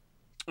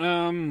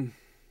 I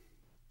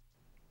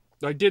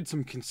did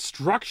some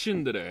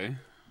construction today.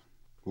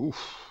 Oof,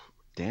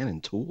 Dan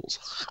and tools.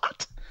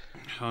 Hot.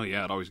 Oh,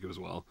 yeah, it always goes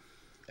well.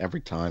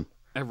 Every time.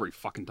 Every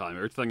fucking time.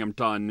 Everything I'm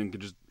done and can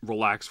just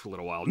relax for a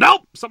little while.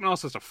 Nope! Something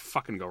else has to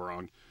fucking go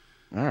wrong.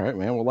 All right,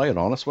 man. Well, lay it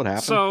on us. What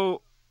happened?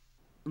 So,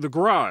 the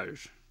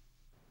garage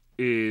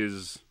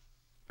is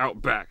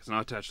out back. It's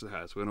not attached to the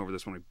house. We went over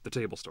this when the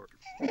table started.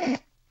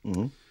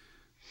 Mm-hmm.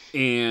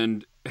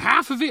 And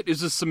half of it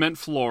is a cement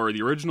floor.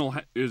 The original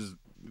is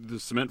the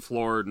cement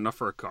floor, enough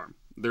for a car.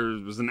 There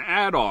was an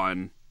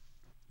add-on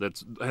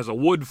that has a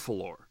wood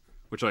floor,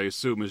 which I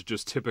assume is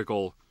just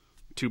typical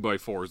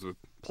 2x4s with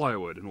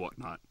plywood and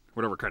whatnot,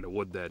 whatever kind of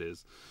wood that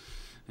is.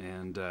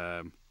 And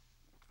the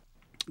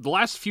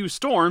last few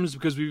storms,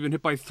 because we've been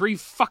hit by 3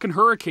 fucking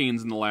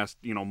hurricanes in the last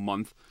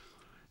month,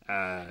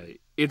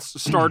 it's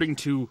starting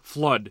to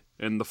flood,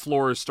 and the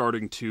floor is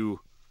starting to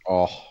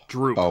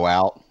droop. Oh,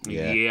 out.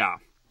 Yeah.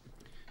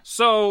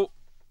 So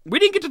we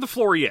didn't get to the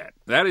floor yet.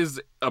 That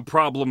is a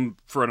problem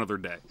for another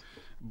day.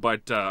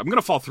 But I'm going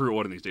to fall through it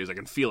one of these days. I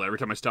can feel it every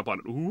time I step on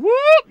it.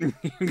 Whoop!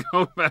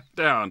 Go back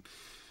down.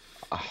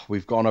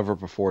 We've gone over it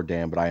before,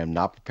 Dan, but I am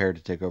not prepared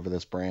to take over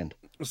this brand.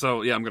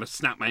 So, yeah, I'm going to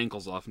snap my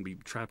ankles off and be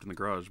trapped in the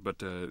garage.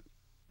 But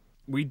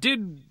we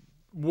did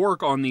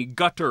work on the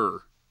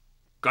gutters.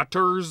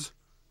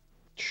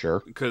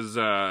 Sure. Because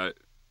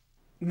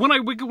when I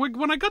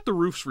got the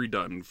roofs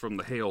redone from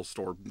the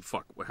hailstorm,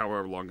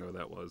 however long ago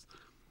that was,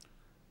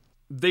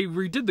 they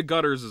redid the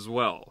gutters as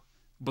well.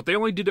 But they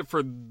only did it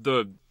for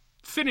the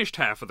finished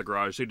half of the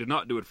garage. They did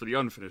not do it for the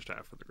unfinished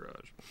half of the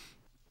garage,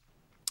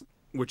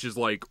 which is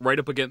like right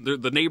up against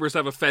the neighbors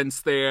have a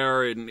fence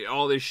there and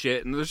all this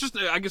shit, and there's just,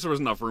 I guess there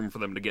was enough room for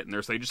them to get in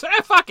there, so they just said,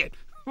 fuck it,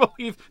 we'll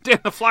leave Dan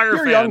the Flyer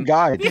You're fan. a young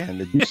guy, Dan.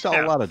 Did you sell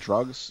a lot of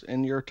drugs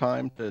in your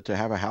time to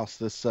have a house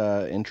this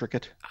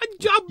intricate?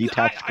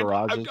 Detached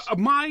garages?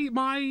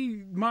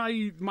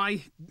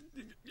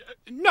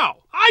 No,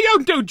 I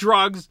don't do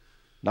drugs.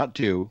 Not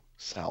do,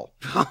 sell.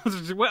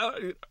 Well,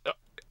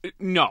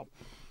 no.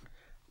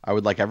 I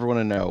would like everyone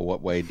to know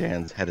what way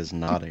Dan's head is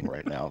nodding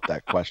right now at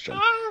that question.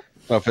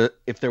 So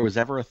if there was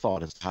ever a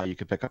thought as to how you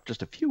could pick up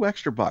just a few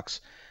extra bucks,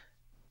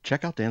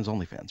 check out Dan's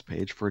OnlyFans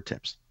page for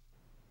tips.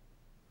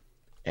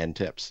 And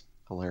tips.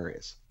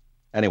 Hilarious.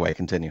 Anyway,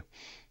 continue.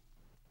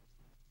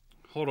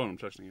 Hold on, I'm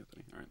testing a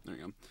thing. All right, there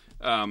you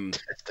go.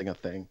 Testing a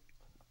thing.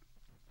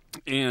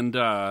 And,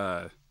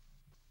 the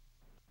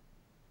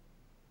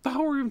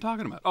hell were we even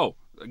talking about? Oh,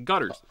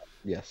 gutters.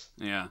 Yes.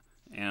 Yeah.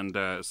 And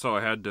so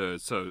I had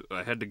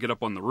to get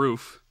up on the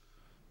roof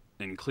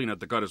and clean out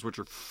the gutters, which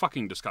are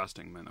fucking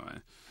disgusting, by the way.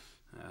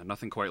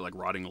 Nothing quite like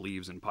rotting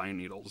leaves and pine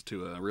needles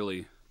to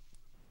really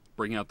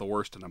bring out the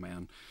worst in a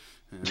man.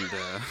 And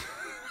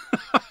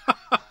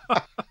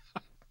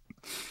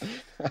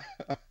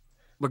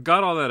but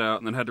got all that out,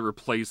 and then had to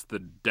replace the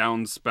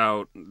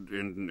downspout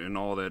and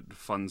all that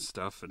fun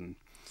stuff. And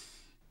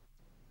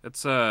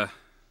it's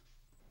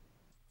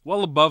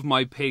well above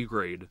my pay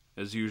grade,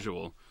 as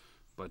usual.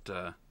 But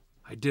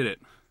I did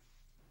it.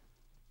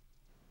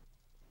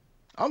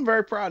 I'm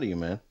very proud of you,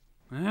 man.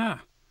 Yeah.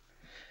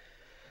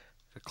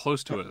 Got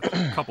close to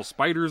a couple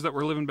spiders that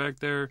were living back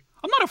there.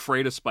 I'm not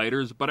afraid of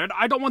spiders, but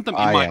I don't want them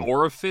in my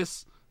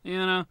orifice, you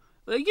know?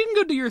 Like, you can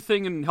go do your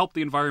thing and help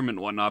the environment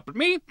and whatnot, but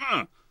me?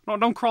 No,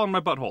 don't crawl in my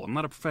butthole. I'm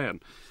not a fan.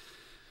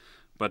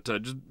 But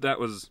just, that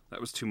was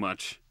too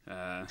much.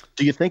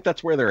 Do you think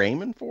that's where they're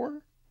aiming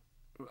for?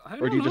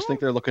 Or do you just think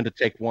they're looking to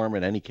take Worm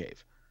in any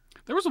cave?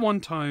 There was one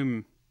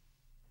time,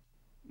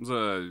 I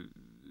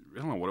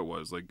don't know what it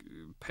was, like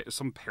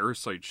some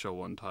Parasite show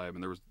one time,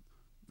 and there was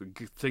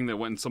the thing that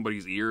went in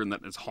somebody's ear, and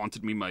that has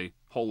haunted me my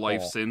whole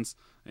life since.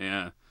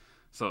 Yeah.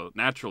 So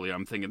naturally,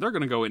 I'm thinking they're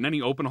going to go in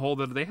any open hole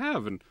that they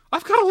have, and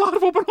I've got a lot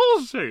of open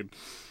holes, Shane.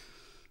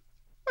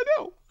 I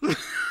know.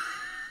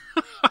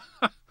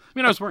 I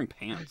mean, I was wearing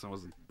pants. I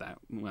wasn't that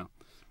well.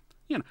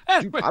 You know,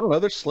 I don't know.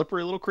 They're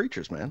slippery little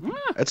creatures, man.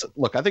 Yeah.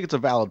 Look. I think it's a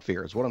valid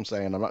fear. Is what I'm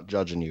saying. I'm not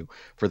judging you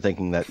for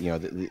thinking that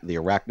the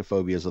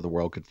arachnophobias of the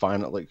world could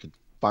find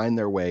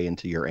their way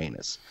into your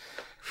anus.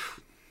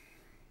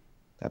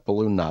 That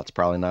balloon knot's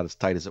probably not as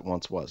tight as it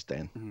once was,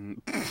 Dan.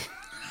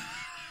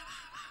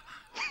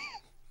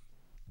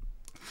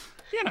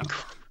 You know,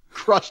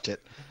 crushed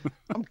it.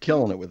 I'm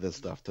killing it with this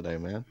stuff today,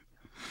 man.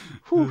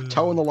 Whew,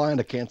 toeing the line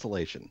to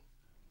cancellation.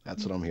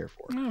 That's what I'm here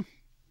for. Yeah.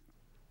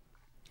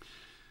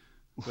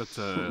 But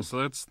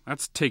so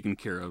that's taken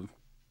care of.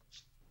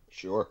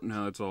 Sure.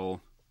 No, that's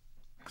all.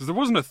 Because there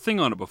wasn't a thing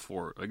on it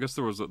before. I guess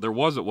there was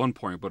at one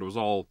point, but it was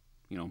all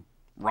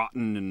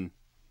rotten and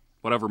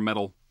whatever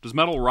metal. Does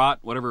metal rot?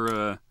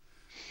 Whatever,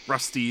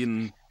 rusty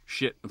and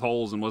shit with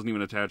holes and wasn't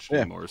even attached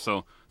anymore.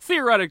 So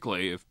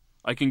theoretically, if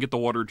I can get the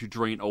water to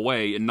drain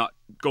away and not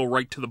go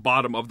right to the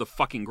bottom of the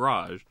fucking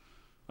garage,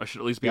 I should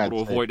at least be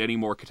able to avoid any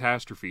more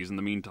catastrophes in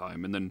the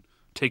meantime, and then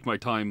take my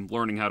time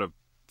learning how to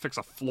fix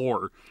a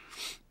floor.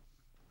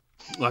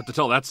 We'll have to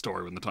tell that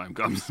story when the time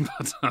comes.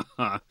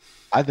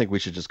 I think we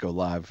should just go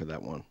live for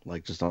that one,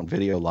 like just on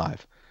video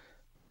live,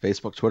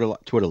 Facebook,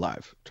 Twitter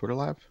live,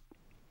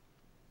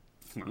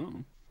 Oh,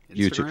 Instagram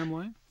YouTube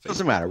live.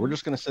 Doesn't matter. We're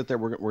just gonna sit there.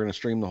 We're gonna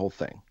stream the whole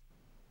thing.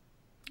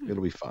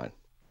 It'll be fine.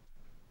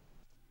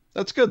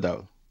 That's good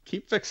though.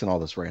 Keep fixing all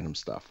this random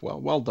stuff.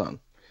 Well done.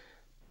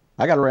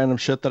 I got random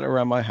shit that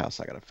around my house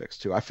I gotta fix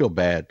too. I feel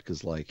bad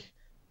because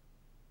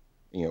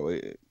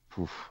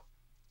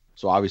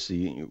so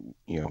obviously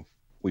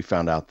we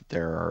found out that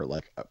there are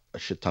like a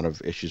shit ton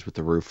of issues with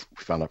the roof.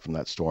 We found out from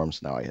that storm.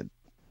 So now I had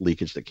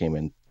leakage that came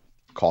in,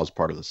 caused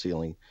part of the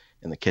ceiling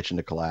in the kitchen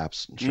to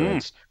collapse.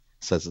 Insurance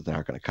says that they're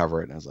not going to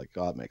cover it. And I was like,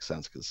 oh, that makes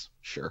sense because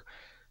sure.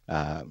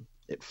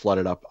 It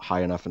flooded up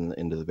high enough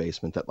into the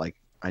basement that like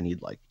I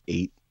need like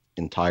 8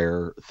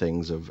 entire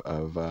things of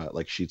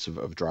like sheets of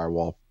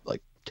drywall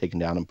like taken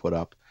down and put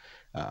up.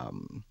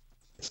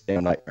 It's a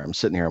damn nightmare. I'm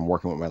sitting here, I'm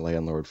working with my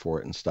landlord for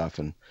it and stuff,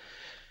 and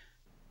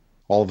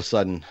all of a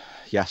sudden,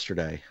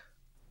 yesterday,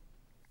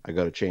 I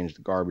go to change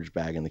the garbage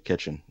bag in the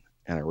kitchen,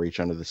 and I reach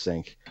under the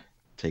sink,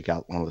 take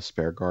out one of the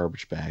spare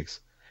garbage bags,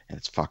 and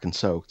it's fucking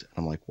soaked. And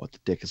I'm like, what the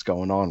dick is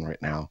going on right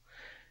now?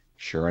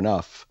 Sure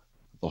enough,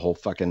 the whole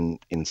fucking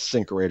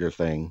incinerator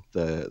thing,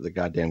 the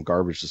goddamn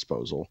garbage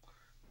disposal,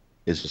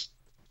 is just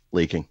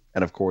leaking.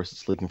 And of course,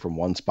 it's leaking from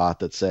one spot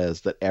that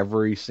says that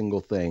every single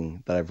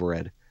thing that I've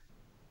read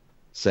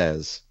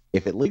says,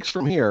 if it leaks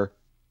from here,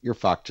 you're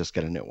fucked, just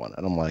get a new one.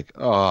 And I'm like,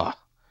 oh.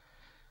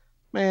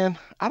 Man,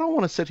 I don't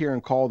want to sit here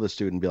and call this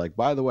dude and be like,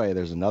 by the way,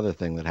 there's another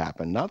thing that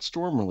happened. Not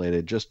storm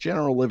related, just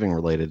general living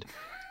related.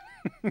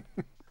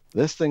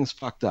 This thing's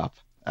fucked up,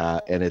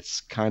 and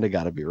it's kind of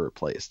got to be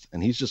replaced.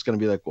 And he's just going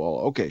to be like, well,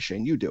 okay,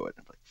 Shane, you do it.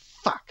 I'm like,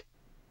 fuck.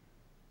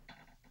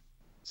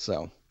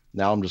 So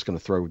now I'm just going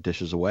to throw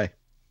dishes away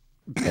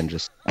and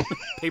just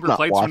paper not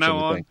plates watch from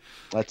now anything.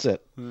 on. That's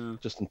it.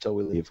 Just until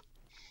we leave.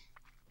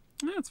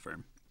 Yeah, that's fair.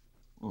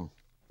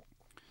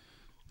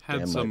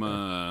 Had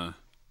some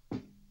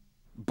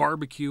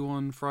barbecue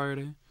on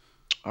Friday.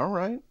 All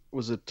right.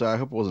 Was it? I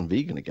hope it wasn't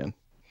vegan again.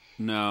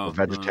 No, or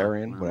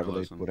vegetarian.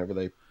 No, whatever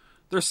they.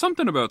 There's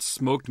something about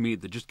smoked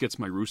meat that just gets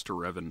my rooster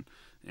revving.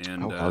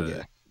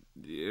 And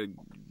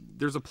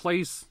there's a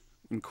place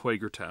in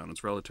Quakertown.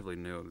 It's relatively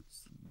new.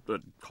 It's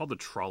called the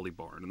Trolley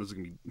Barn, and this is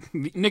gonna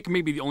be Nick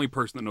may be the only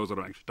person that knows what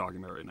I'm actually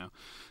talking about right now.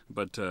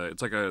 But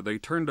it's like they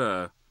turned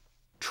a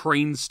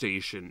train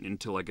station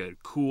into like a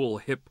cool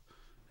hip.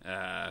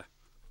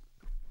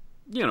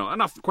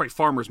 Not quite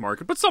farmer's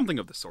market, but something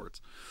of the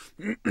sorts.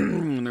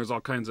 And there's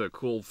all kinds of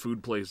cool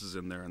food places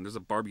in there, and there's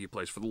a barbecue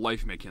place. For the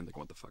life of me, I can't think of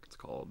what the fuck it's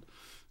called.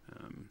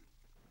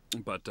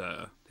 But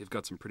they've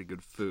got some pretty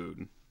good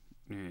food,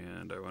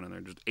 and I went in there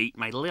and just ate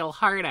my little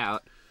heart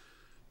out.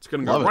 It's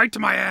gonna go right to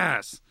my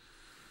ass.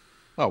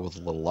 Oh, with a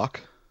little luck.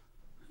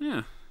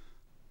 Yeah.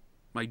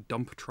 My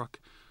dump truck.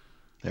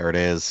 There it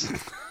is.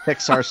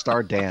 Pixar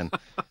star Dan.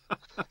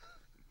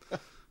 I'm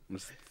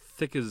as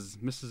thick as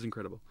Mrs.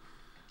 Incredible.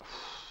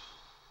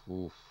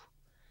 Oof.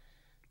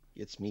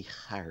 It's me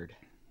hard.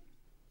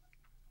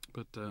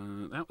 But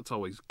that's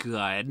always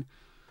good.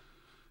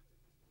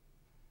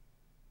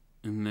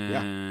 And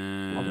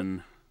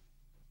then...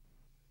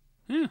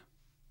 Yeah.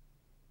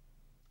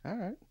 All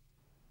right.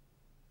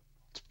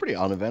 It's a pretty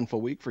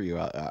uneventful week for you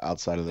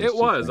outside of those. It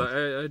was.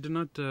 I did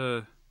not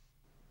do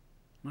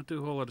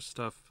a whole lot of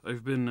stuff.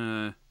 I've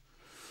been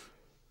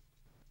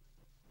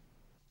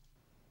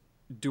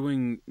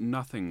doing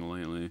nothing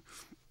lately.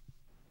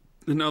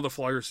 And now the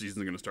flyer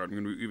season is going to start. I'm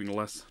going to do even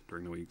less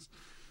during the weeks.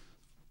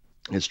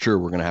 It's true.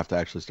 We're going to have to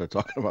actually start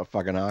talking about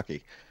fucking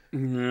hockey.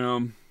 Yeah.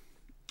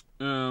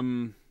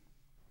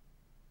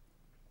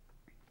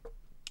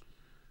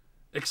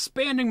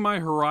 Expanding my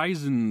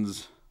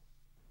horizons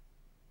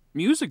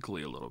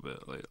musically a little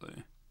bit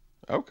lately.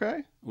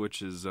 Okay.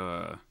 Which is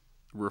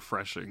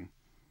refreshing.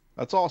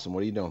 That's awesome.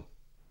 What are you doing?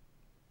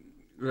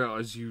 Well,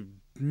 as you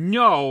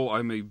know,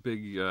 I'm a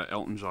big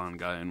Elton John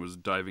guy and was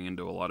diving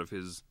into a lot of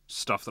his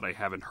stuff that I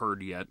haven't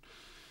heard yet.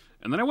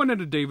 And then I went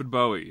into David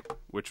Bowie,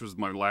 which was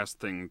my last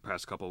thing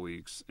past couple of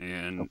weeks.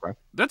 And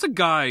that's a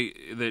guy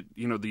that,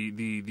 you know,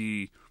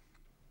 the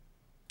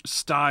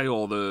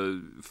style,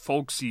 the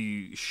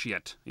folksy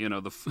shit, you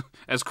know,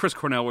 as Chris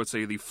Cornell would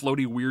say, the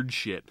floaty weird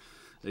shit,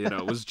 you know,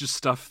 it was just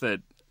stuff that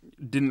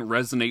didn't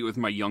resonate with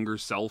my younger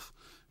self.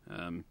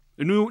 I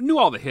knew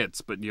all the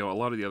hits, but, you know, a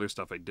lot of the other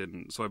stuff I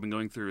didn't. So I've been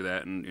going through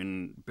that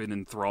and been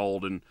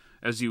enthralled. And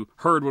as you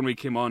heard when we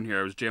came on here,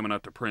 I was jamming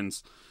out to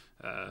Prince,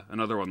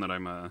 another one that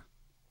I'm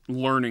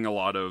learning a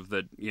lot of,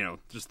 that, you know,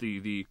 just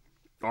the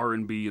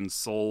R&B and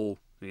soul,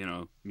 you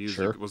know,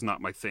 music was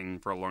not my thing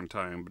for a long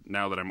time. But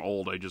now that I'm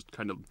old, I just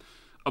kind of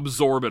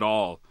absorb it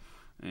all.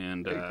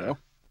 And, there you go.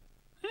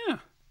 Yeah.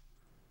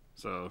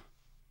 So,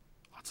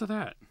 lots of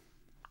that.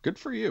 Good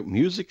for you.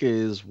 Music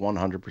is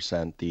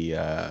 100%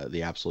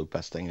 the absolute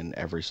best thing in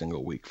every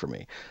single week for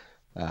me.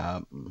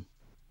 I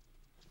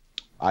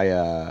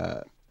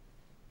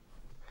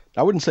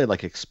wouldn't say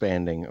like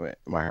expanding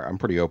I'm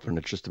pretty open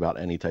to just about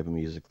any type of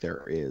music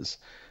there is.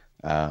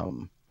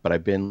 But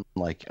I've been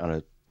like on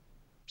a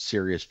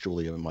serious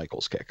Julia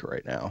Michaels kick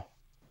right now.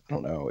 I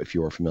don't know if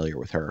you are familiar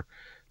with her.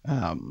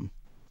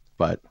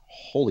 But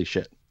holy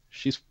shit,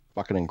 she's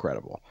fucking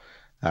incredible.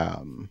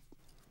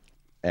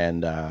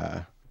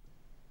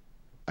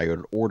 I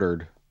had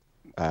ordered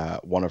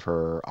one of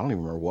her, I don't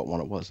even remember what one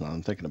it was now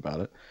I'm thinking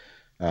about it.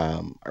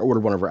 I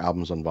ordered one of her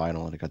albums on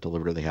vinyl and it got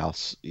delivered to the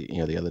house, you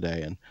know, the other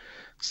day. And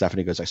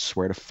Stephanie goes, I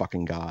swear to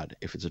fucking God,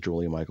 if it's a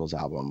Julia Michaels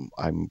album,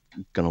 I'm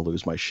going to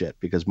lose my shit.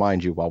 Because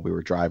mind you, while we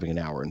were driving an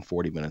hour and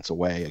 40 minutes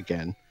away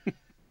again,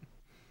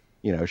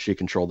 you know, she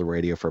controlled the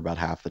radio for about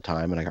half the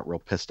time and I got real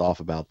pissed off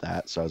about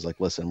that. So I was like,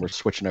 listen, we're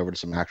switching over to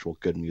some actual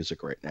good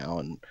music right now.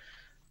 And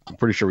I'm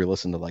pretty sure we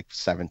listened to like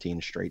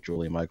 17 straight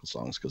Julia Michaels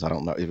songs because I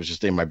don't know. It was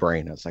just in my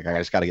brain. I was like, I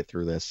just got to get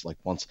through this. Like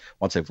once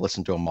I've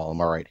listened to them all,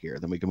 I'm all right here.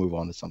 Then we can move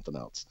on to something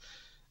else.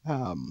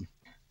 Yeah,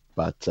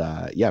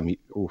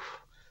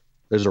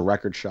 there's a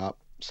record shop,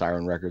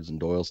 Siren Records in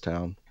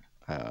Doylestown.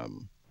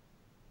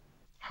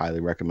 Highly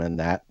recommend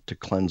that to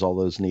cleanse all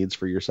those needs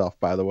for yourself,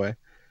 by the way.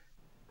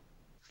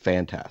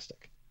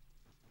 Fantastic.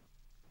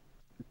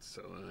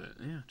 So,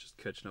 yeah, just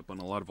catching up on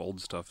a lot of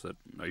old stuff that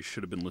I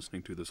should have been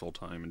listening to this whole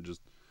time and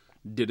just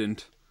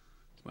didn't.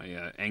 My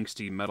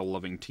angsty,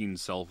 metal-loving teen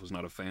self was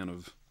not a fan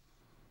of.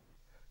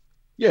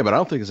 Yeah, but I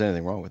don't think there's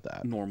anything wrong with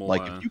that. Normal,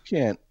 like if you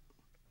can't,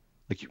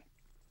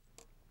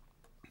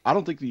 I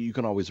don't think that you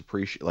can always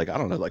appreciate. Like I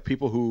don't know, like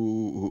people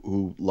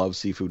who love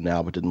seafood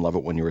now but didn't love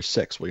it when you were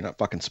 6. Well, you're not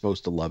fucking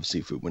supposed to love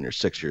seafood when you're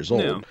 6 years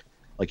old. No.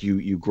 Like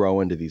you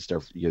grow into these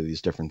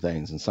different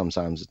things, and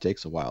sometimes it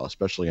takes a while,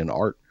 especially in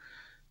art.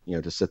 You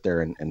know, to sit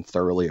there and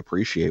thoroughly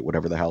appreciate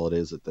whatever the hell it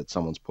is that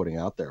someone's putting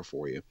out there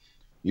for you.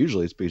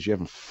 Usually it's because you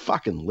haven't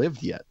fucking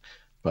lived yet,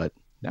 but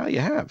now you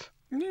have.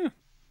 Yeah.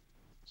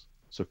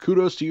 So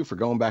kudos to you for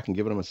going back and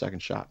giving them a second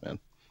shot, man.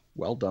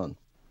 Well done.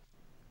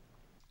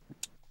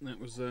 That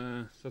was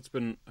it's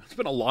been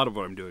a lot of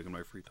what I'm doing in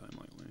my free time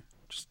lately.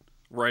 Just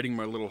writing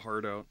my little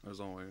heart out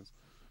as always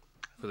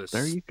for this.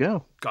 There you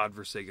go.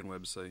 Godforsaken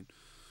website.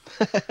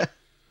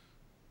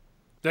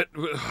 That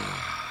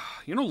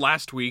you know,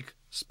 last week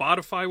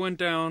Spotify went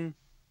down,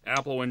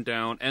 Apple went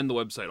down, and the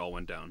website all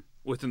went down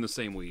within the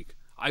same week.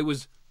 I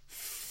was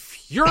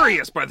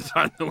furious by the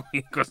time the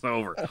week was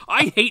over.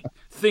 I hate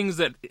things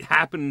that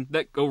happen,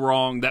 that go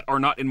wrong, that are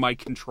not in my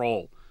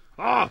control.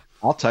 Ah!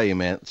 I'll tell you,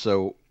 man.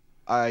 So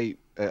I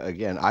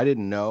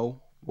didn't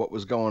know what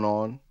was going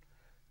on.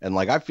 And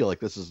like, I feel like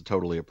this is a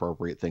totally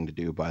appropriate thing to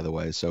do, by the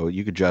way. So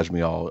you could judge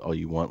me all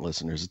you want,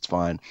 listeners. It's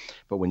fine.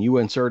 But when you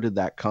inserted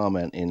that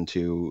comment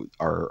into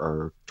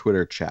our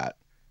Twitter chat,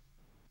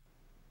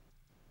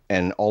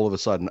 and all of a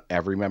sudden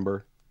every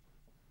member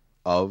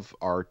of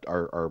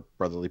our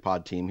Brotherly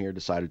Pod team here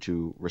decided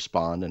to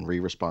respond and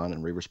re-respond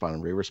and re-respond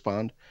and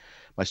re-respond,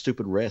 my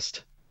stupid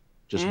wrist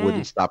just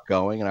wouldn't stop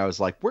going. And I was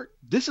like,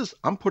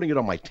 I'm putting it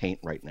on my taint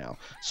right now.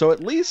 So at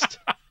least...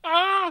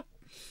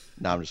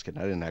 No, I'm just kidding.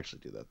 I didn't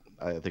actually do that.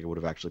 I think I would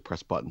have actually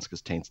pressed buttons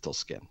because taint's still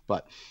skin.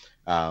 But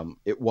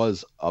it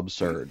was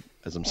absurd,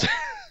 as I'm saying.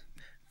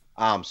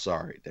 I'm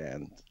sorry,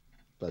 Dan.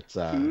 But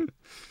I'm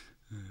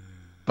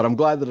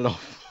glad that it all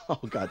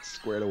got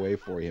squared away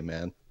for you,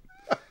 man.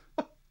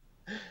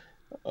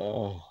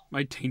 Oh.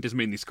 My taint is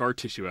mainly scar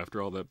tissue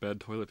after all that bad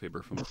toilet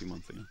paper from a few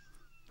months ago.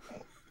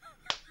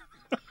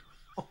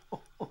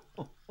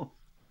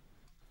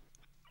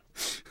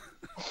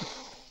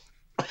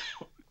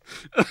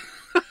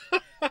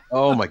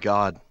 Oh my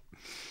god.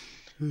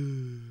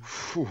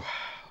 Almost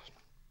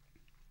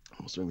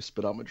made me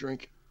spit out my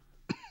drink.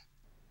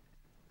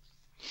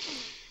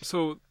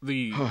 So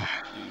the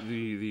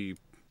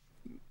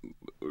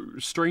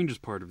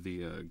strangest part of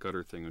the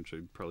gutter thing, which I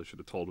probably should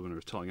have told when I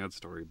was telling that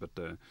story, but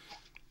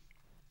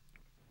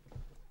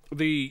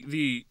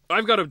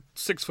I've got a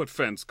 6-foot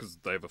fence because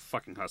I have a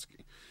fucking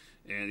husky,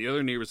 and the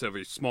other neighbors have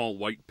a small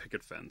white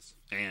picket fence,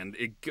 and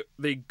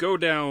they go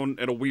down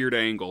at a weird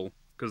angle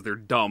because they're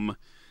dumb,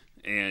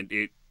 and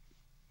it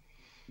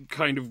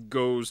kind of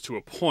goes to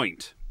a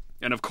point,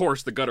 and of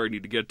course the gutter I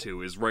need to get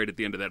to is right at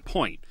the end of that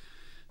point.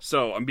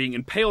 So I'm being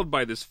impaled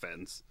by this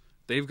fence.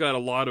 They've got a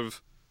lot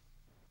of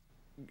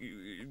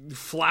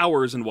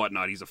flowers and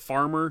whatnot. He's a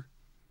farmer,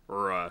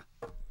 or a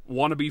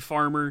wannabe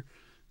farmer.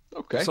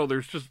 Okay. So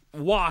there's just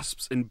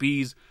wasps and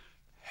bees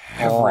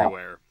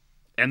everywhere.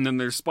 And then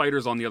there's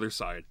spiders on the other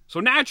side. So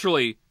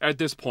naturally, at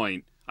this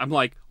point, I'm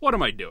like, what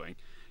am I doing?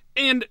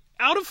 And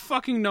out of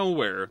fucking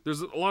nowhere, there's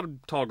a lot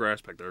of tall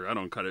grass back there. I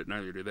don't cut it,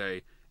 neither do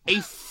they.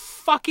 A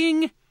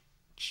fucking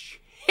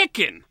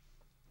chicken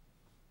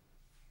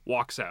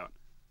walks out.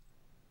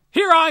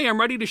 Here I am,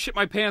 ready to shit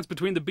my pants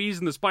between the bees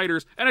and the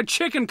spiders, and a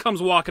chicken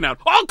comes walking out,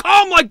 all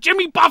calm like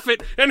Jimmy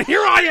Buffett, and here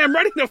I am,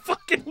 ready to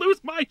fucking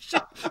lose my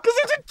shit, because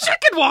there's a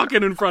chicken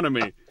walking in front of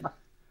me.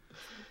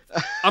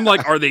 I'm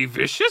like, are they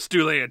vicious?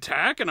 Do they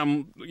attack? And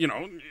I'm,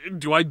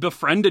 do I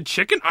befriend a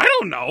chicken? I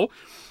don't know.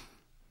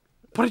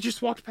 But I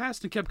just walked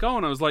past and kept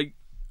going. I was like...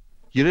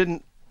 You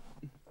didn't...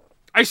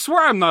 I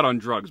swear I'm not on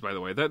drugs, by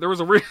the way. There was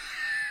a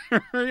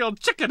real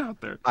chicken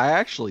out there. I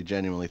actually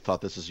genuinely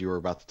thought this is you were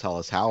about to tell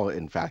us how,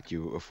 in fact,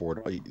 you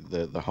afford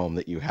the home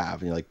that you have.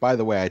 And you're like, by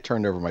the way, I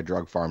turned over my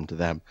drug farm to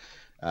them,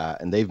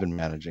 and they've been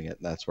managing it.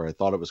 And that's where I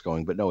thought it was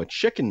going. But no, a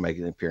chicken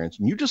making an appearance,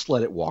 and you just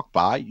let it walk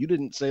by. You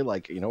didn't say,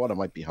 like, you know what, I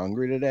might be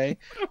hungry today,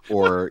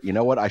 or you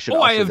know what, I should.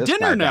 Oh, I have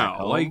dinner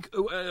now. Like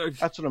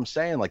that's what I'm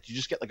saying. Like, you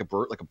just get like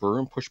a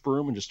broom, push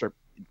broom, and just start,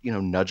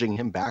 nudging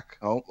him back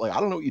home. Like,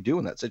 I don't know what you do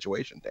in that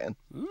situation, Dan.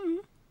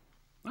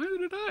 Neither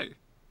did I.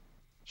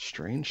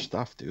 Strange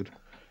stuff, dude.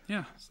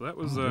 Yeah, so that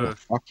was where the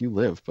fuck you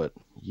live, but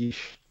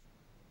yeesh.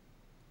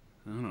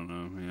 I don't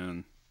know,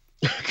 man.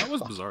 That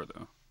was bizarre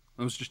though.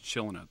 I was just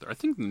chilling out there. I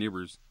think the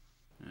neighbors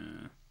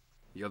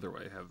the other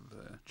way have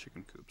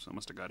chicken coops. I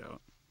must have got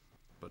out.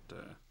 But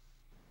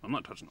I'm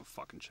not touching no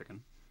fucking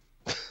chicken.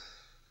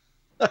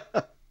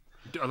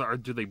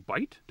 Do they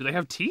bite? Do they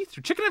have teeth?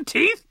 Do chicken have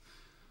teeth?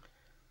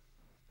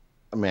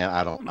 Man,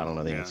 I don't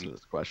know the answer to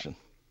this question.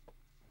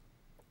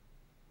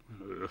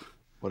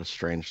 What a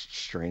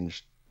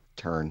strange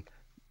turn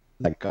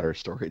that gutter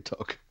story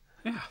took.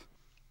 Yeah.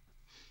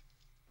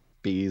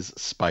 Bees,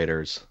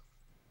 spiders,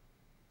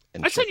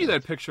 and I sent you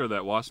that picture of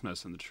that wasp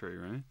nest in the tree,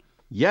 right?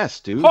 Yes,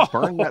 dude.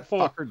 Burn that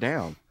fucker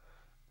down.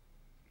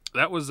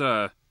 That was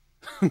that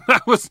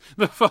was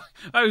the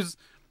I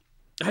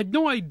had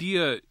no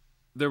idea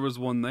there was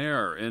one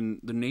there, and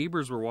the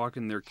neighbors were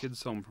walking their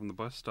kids home from the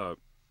bus stop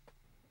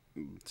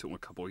a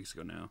couple weeks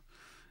ago now.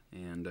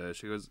 And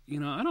she goes, I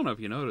don't know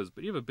if you noticed,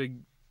 but you have a big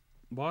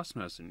wasp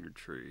nest in your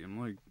tree. I'm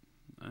like,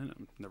 I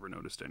never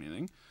noticed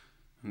anything.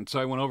 And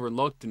so I went over and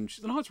looked, and she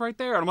said, oh, it's right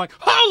there. And I'm like,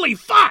 holy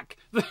fuck!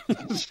 The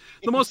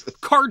most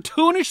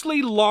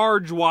cartoonishly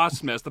large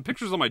wasp nest. The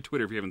picture's on my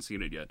Twitter if you haven't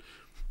seen it yet.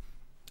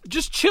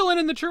 Just chilling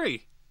in the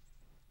tree.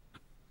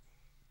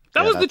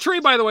 That was the tree,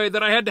 by the way,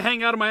 that I had to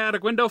hang out of my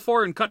attic window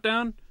for and cut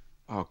down.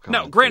 Oh, God.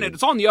 Now, granted,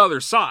 it's on the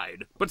other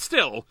side, but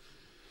still...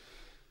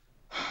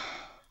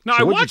 No,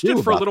 so I watched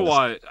it for a little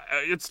while.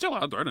 It's still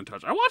out there. I didn't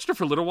touch it. I watched it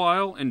for a little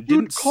while and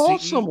didn't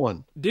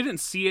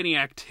see any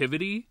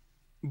activity,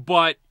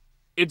 but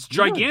it's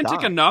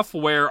gigantic enough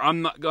where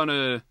I'm not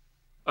gonna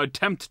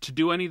attempt to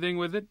do anything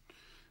with it.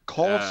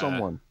 Call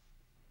someone.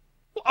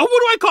 Oh, what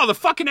do I call the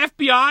fucking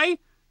FBI?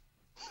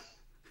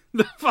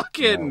 The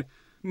fucking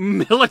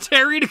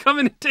military to come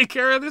in and take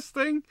care of this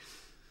thing?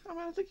 I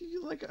mean, I think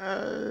you like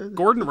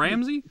Gordon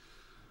Ramsay.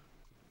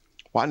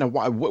 Why? Now,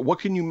 why? What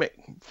can you make?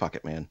 Fuck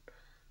it, man.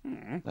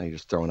 Now you're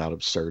just throwing out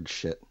absurd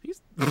shit.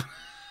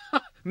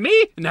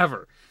 Me?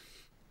 Never.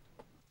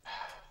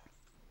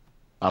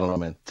 I don't know,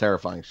 man.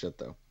 Terrifying shit,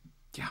 though.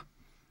 Yeah.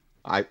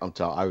 I'm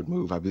telling. I would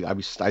move.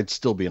 I'd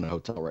still be in a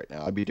hotel right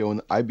now. I'd be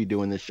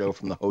doing this show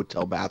from the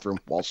hotel bathroom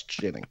whilst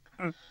shitting.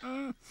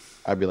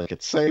 I'd be like,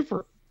 it's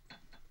safer.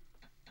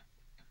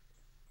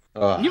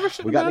 You ever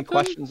shit we got any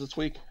questions this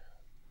week?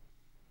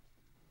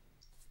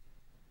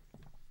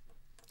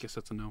 Guess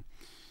that's a no.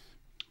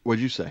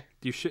 What'd you say?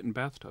 Do you shit in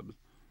bathtubs?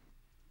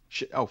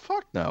 Shit. Oh,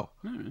 fuck no.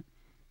 Right.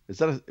 Is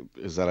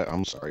that a,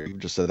 I'm sorry, you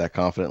just said that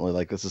confidently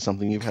like this is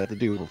something you've had to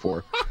do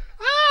before.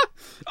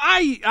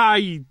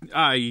 I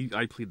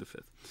plead the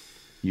fifth.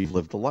 You've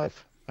lived a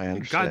life. I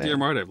understand.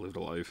 Goddamn right I've lived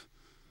a life.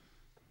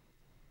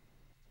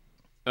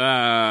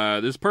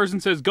 This person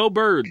says, go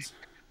birds.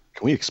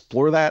 Can we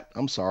explore that?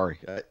 I'm sorry.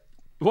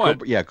 What?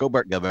 Go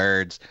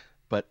Birds.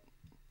 But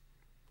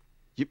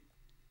do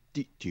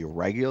you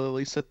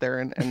regularly sit there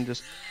and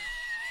just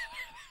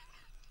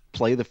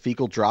play the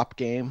fecal drop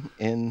game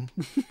in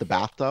the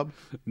bathtub?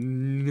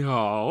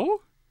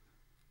 No.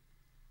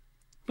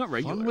 Not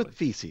regularly. Fun with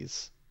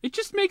feces. It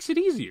just makes it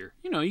easier.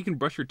 You know, you can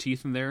brush your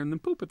teeth in there and then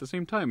poop at the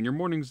same time. And your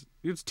mornings,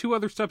 it's 2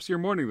 other steps of your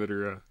morning that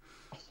are...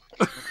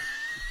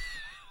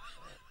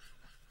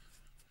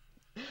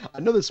 I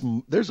know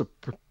there's a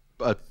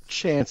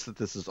chance that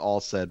this is all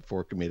said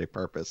for comedic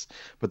purpose,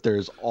 but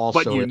there's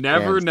also... But you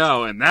never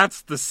know, and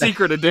that's the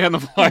secret of Dan the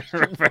Flyer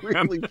fan.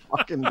 Really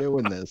fucking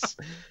doing this.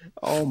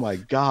 Oh my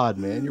God,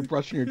 man. You're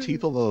brushing your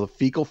teeth with the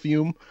fecal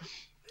fume?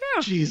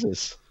 Yeah.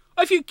 Jesus.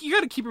 If you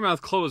got to keep your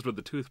mouth closed with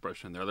the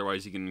toothbrush in there,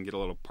 otherwise you can get a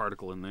little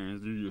particle in there.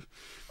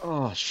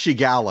 Oh,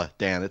 Shigala,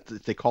 Dan.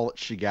 They call it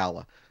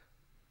Shigala.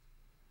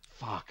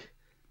 Fuck.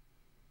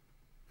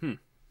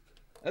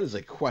 That is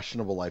a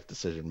questionable life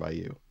decision by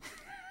you.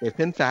 If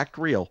in fact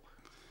real,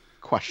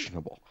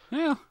 questionable.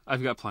 Yeah,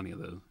 I've got plenty of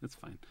those. It's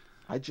fine.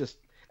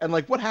 And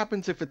like, what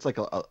happens if it's like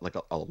a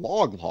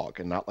log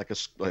and not like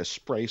a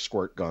spray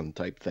squirt gun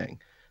type thing?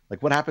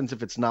 Like, what happens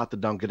if it's not the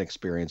Duncan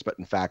experience, but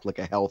in fact like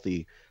a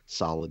healthy,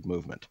 solid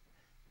movement?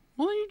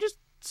 Well, you just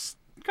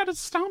got to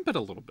stomp it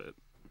a little bit.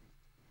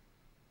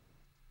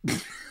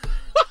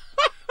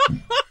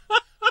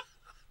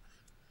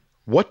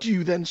 What do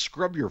you then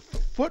scrub your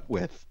foot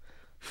with?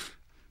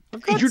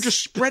 You're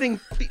just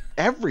spreading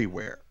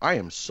everywhere. I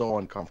am so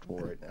uncomfortable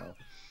right now.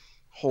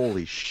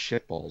 Holy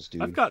shitballs,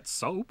 dude. I've got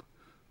soap.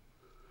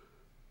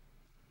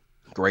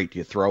 Great. Do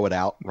you throw it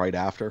out right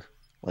after?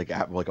 Like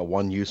a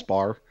one-use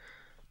bar?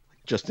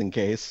 Just in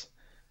case?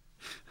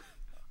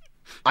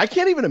 I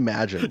can't even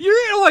imagine.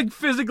 You're like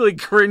physically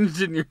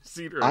cringed in your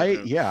seat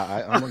right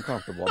now. I'm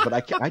uncomfortable. But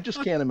I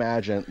just can't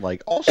imagine.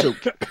 Like, also,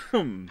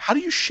 how do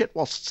you shit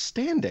while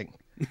standing?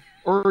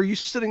 Or are you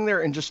sitting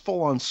there and just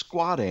full on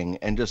squatting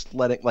and just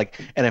letting,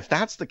 like, and if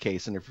that's the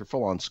case, and if you're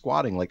full on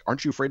squatting, like,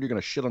 aren't you afraid you're going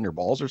to shit on your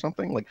balls or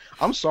something? Like,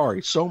 I'm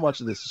sorry. So much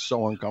of this is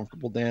so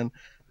uncomfortable, Dan.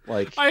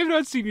 Like, I have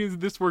not seen you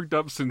this worked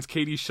up since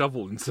Katie's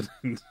shovel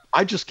incident.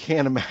 I just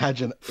can't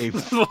imagine a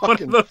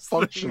fucking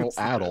functional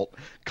adult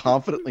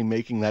confidently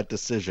making that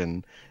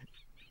decision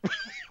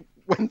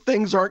when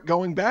things aren't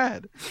going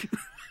bad.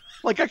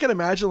 Like, I can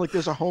imagine, like,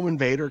 there's a home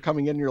invader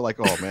coming in and you're like,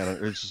 oh, man,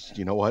 it's just,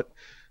 you know what?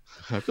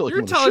 I feel like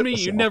you're telling me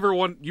you've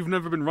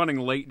never been running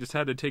late, just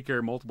had to take care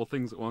of multiple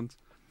things at once.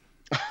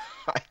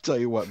 I tell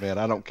you what, man,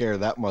 I don't care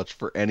that much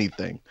for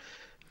anything.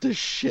 This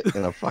shit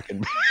in a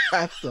fucking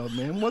bathtub,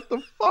 man. What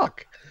the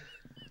fuck?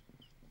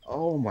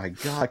 Oh my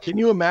God. Can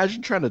you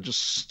imagine trying to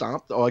just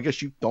stomp? Oh, I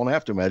guess you don't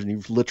have to imagine.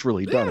 You've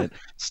literally done it.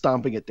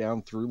 Stomping it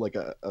down through like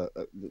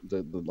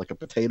like a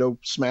potato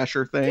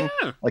smasher thing.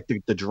 Yeah. Like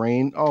the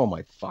drain. Oh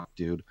my fuck,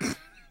 dude.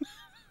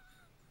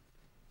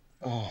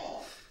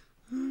 Oh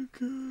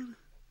God.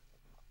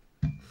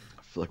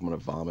 I feel like I'm gonna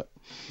vomit.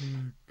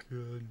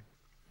 Oh,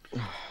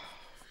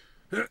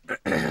 God.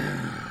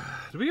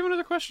 Do we have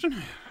another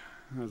question?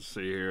 Let's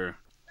see here.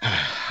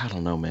 I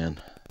don't know, man.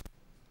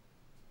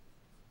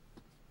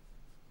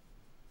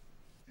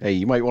 Hey,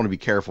 you might want to be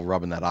careful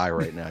rubbing that eye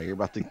right now. You're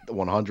about to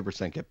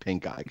 100% get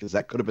pink eye, because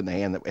that could have been the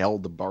hand that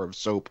held the bar of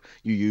soap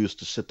you used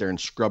to sit there and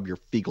scrub your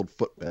fecal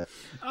foot with.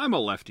 I'm a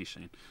lefty,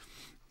 Shane.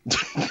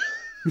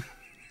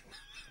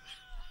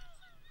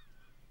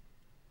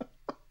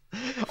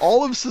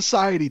 All of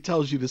society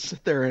tells you to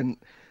sit there and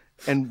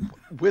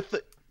with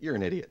it, you're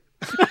an idiot.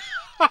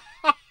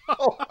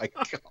 Oh my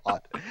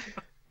God.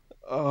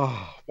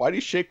 Oh, why do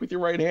you shake with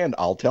your right hand?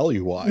 I'll tell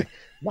you why.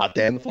 Not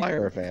Dan the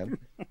Flyer fan.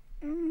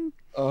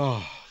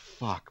 Oh,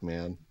 fuck,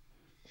 man.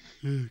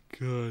 Oh,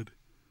 God.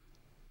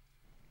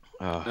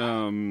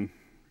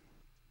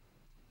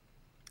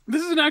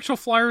 This is an actual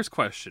Flyers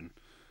question.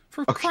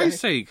 For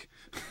Christ's sake.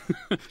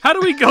 How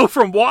do we go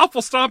from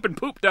waffle stomp and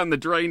poop down the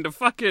drain to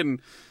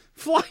fucking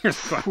Flyers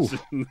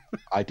question?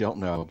 I don't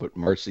know, but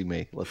mercy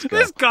me. Let's go.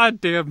 This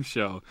goddamn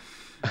show.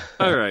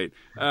 All right.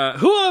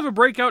 Who will have a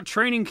breakout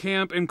training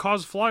camp and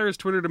cause Flyers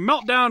Twitter to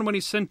melt down when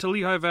he's sent to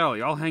Lehigh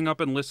Valley? I'll hang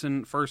up and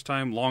listen first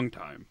time, long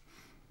time.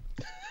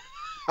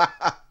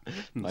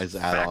 Nice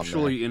add-on.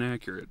 Factually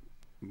inaccurate,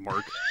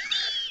 Mark.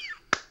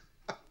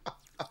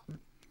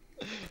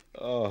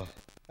 Oh,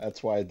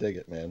 that's why I dig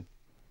it, man.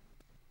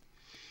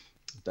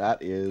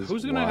 That is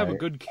who's going to have a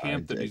good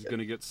camp that he's going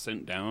to get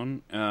sent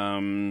down?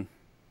 Oh,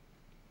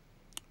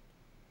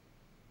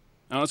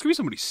 it's going to be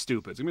somebody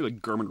stupid. It's going to be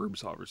like German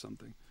Rubsov or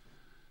something.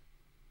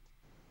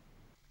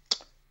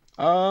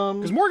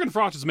 Because Morgan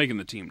Frost is making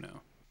the team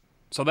now.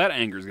 So that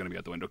anger is going to be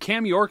out the window.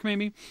 Cam York,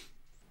 maybe?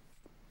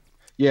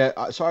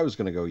 Yeah, so I was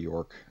going to go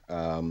York.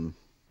 But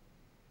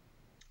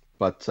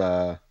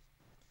I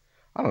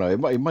don't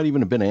know. It might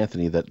even have been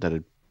Anthony that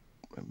had...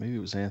 Maybe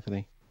it was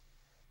Anthony.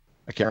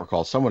 I can't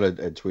recall. Someone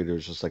had tweeted, it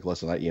was just like,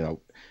 listen, at the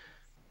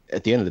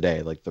end of the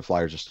day, like, the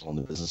Flyers are still in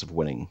the business of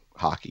winning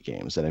hockey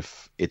games. And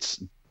if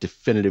it's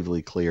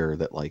definitively clear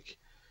that, like,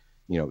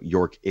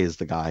 York is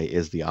the guy,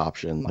 is the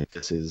option, like,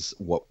 this is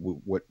what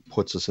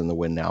puts us in the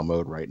win now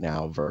mode right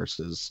now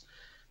versus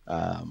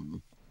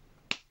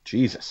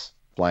Jesus,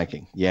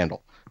 blanking,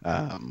 Yandel.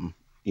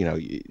 You know,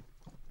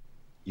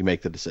 you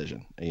make the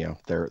decision. You know,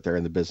 they're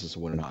in the business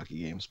of winning hockey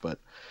games, but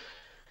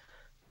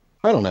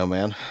I don't know,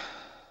 man.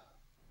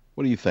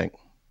 What do you think?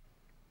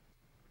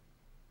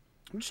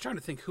 I'm just trying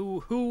to think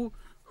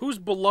who's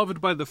beloved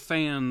by the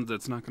fans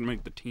that's not going to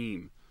make the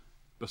team.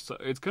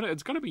 It's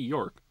gonna be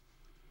York.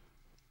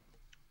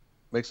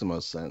 Makes the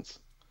most sense.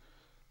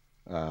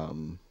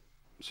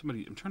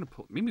 Somebody, I'm trying to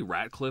pull. Maybe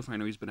Ratcliffe. I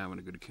know he's been having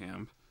a good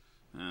camp.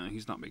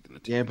 He's not making the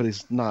team. Yeah, but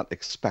he's not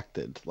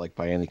expected, like,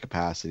 by any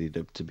capacity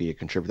to be a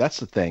contributor. That's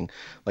the thing.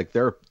 Like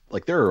there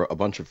are a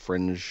bunch of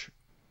fringe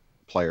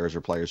players or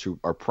players who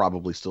are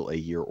probably still a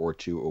year or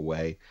two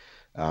away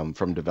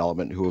from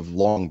development, who have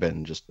long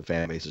been just, the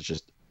fan base is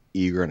just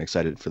eager and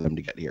excited for them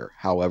to get here.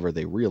 However,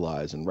 they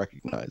realize and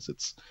recognize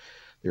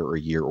they're a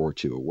year or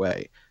two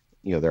away.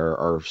 You know, there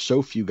are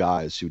so few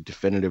guys who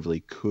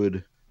definitively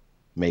could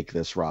make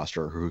this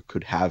roster, who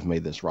could have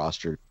made this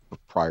roster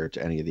prior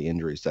to any of the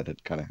injuries that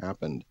had kind of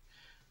happened,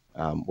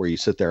 where you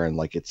sit there and,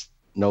 like, it's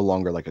no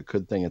longer like a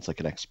could thing, it's like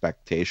an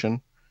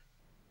expectation.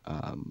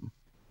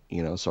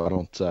 You know, so I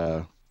don't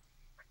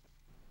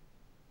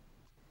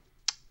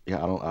I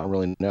don't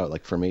really know.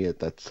 Like, for me,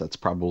 that's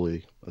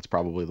probably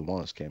the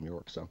one, is Cam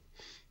York. So,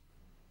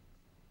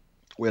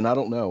 and I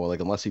don't know, like,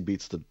 unless he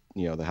beats the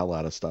hell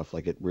out of stuff,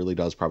 like, it really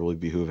does probably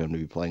behoove him to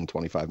be playing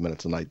 25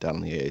 minutes a night down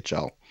in the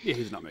AHL. Yeah,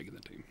 he's not making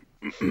the team.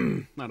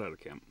 Not out of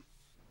camp.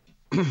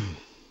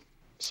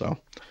 So,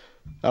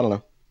 I don't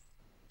know.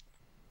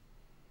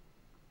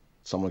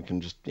 Someone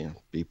can just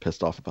be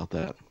pissed off about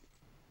that.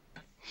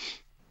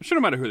 It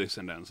shouldn't matter who they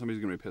send down.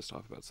 Somebody's gonna be pissed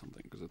off about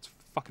something, because it's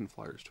fucking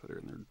Flyers Twitter,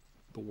 and they're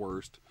the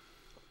worst.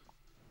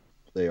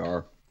 They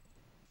are.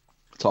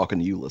 Talking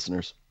to you,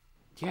 listeners.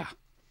 Yeah.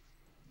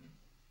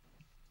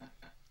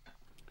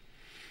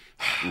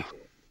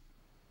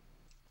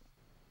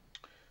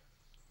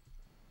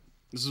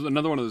 This is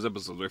another one of those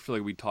episodes where I feel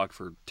like we talked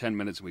for 10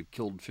 minutes and we've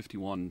killed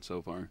 51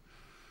 so far.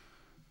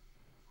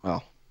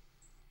 Well,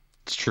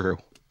 it's true.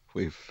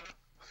 We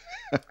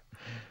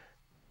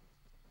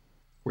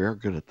are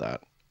good at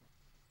that.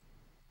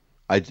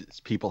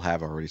 People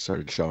have already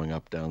started showing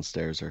up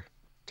downstairs or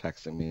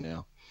texting me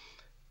now.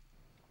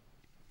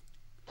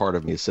 Part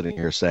of me is sitting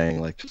here saying,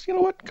 like, just, you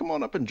know what? Come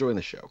on up and join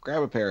the show.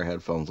 Grab a pair of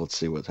headphones. Let's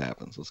see what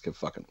happens. Let's get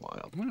fucking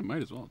wild. Well, I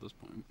might as well at this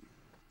point.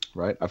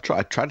 Right? I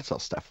tried to tell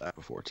Steph that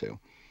before, too.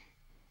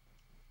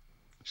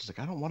 She's like,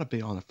 I don't want to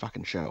be on the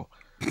fucking show.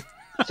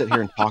 Sit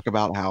here and talk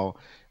about how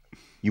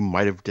you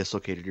might have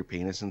dislocated your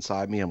penis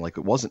inside me. I'm like,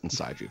 it wasn't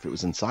inside you. If it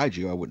was inside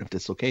you, I wouldn't have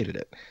dislocated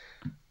it.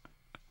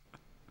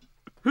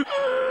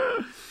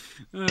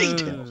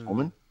 Details,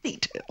 woman.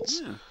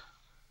 Details.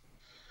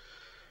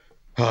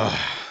 Yeah.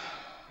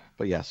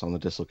 But yes, on the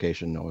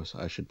dislocation, no,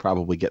 I should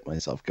probably get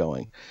myself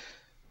going.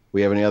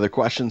 We have any other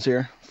questions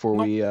here before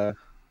we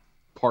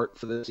part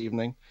for this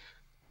evening?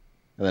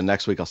 And then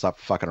next week I'll stop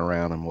fucking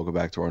around and we'll go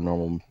back to our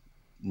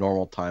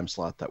normal time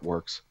slot that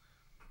works.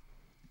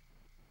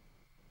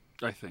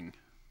 I think.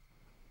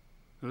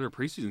 There's a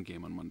preseason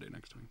game on Monday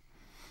next week.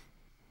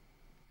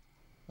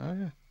 Oh,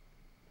 yeah.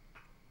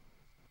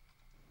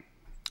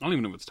 I don't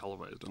even know if it's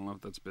televised. I don't know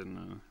if that's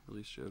been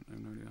released yet. I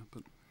have no idea.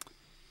 But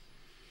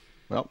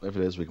well, if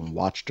it is, we can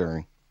watch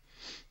during.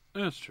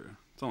 That's true.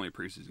 It's only a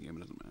preseason game.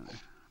 It doesn't matter.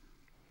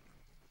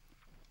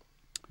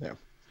 Yeah.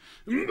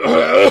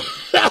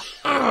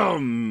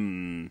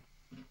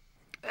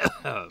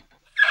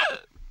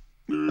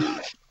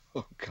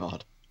 Oh,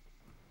 God.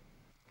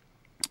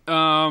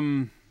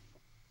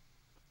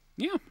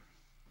 Yeah.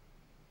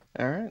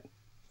 All right.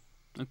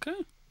 Okay.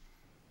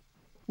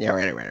 Yeah,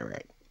 right.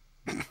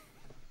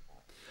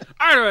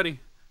 All right, already.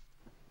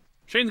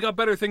 Shane's got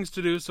better things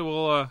to do, so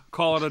we'll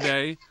call it a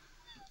day.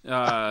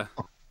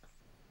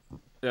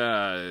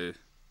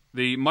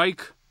 The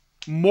Mike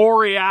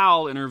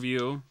Morreale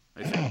interview,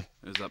 I think,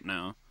 is up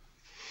now.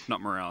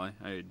 Not Morale.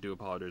 I do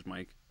apologize,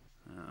 Mike.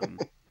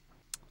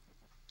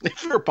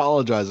 If you're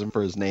apologizing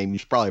for his name, you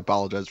should probably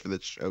apologize for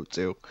this show,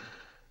 too.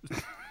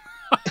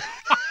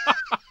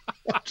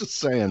 I'm just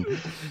saying.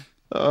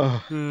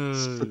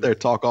 Sit there,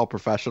 talk all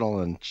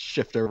professional, and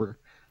shift over.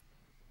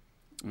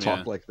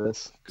 Talk like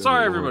this. Good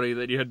Sorry, Lord. everybody,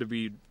 that you had to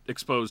be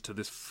exposed to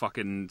this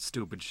fucking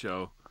stupid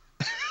show.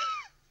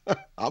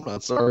 I'm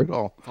not sorry at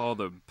all. All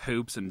the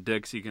poops and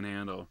dicks you can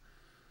handle.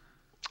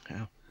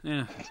 Yeah.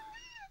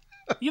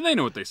 Yeah, they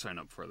know what they sign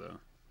up for, though.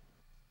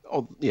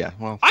 Oh, yeah.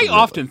 Well, I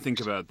often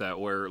think about that,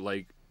 where,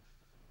 like,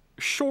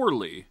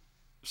 surely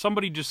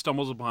somebody just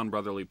stumbles upon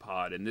Brotherly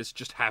Pod, and this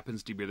just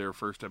happens to be their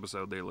first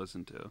episode they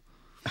listen to.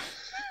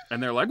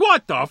 And they're like,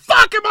 what the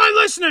fuck am I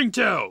listening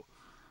to?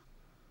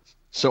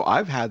 So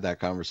I've had that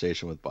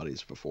conversation with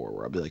buddies before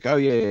where I'll be like, oh,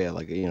 yeah.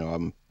 Like,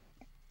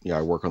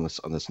 I work on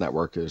this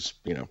network. There's,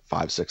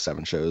 5, 6,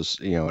 7 shows,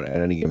 at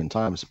any given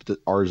time. So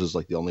ours is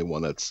like the only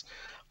one that's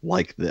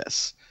like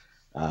this.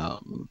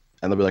 And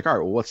they'll be like, all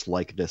right, well, what's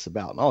like this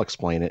about? And I'll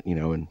explain it,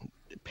 in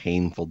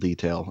painful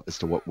detail as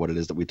to what it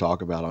is that we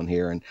talk about on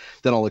here. And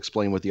then I'll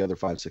explain what the other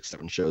 5, 6,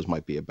 7 shows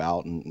might be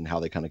about and how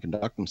they kind of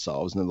conduct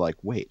themselves. And they're like,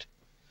 wait,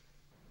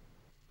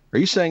 Are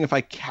you saying if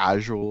I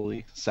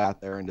casually sat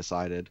there and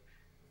decided,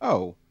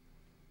 oh,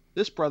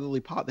 this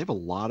Brotherly Pod, they have a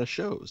lot of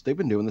shows. They've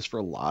been doing this for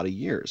a lot of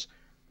years.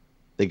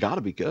 They got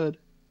to be good.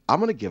 I'm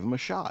going to give them a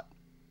shot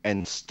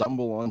and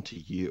stumble onto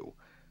you.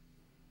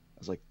 I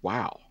was like,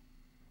 wow,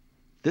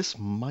 this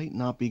might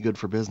not be good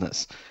for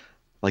business.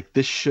 Like,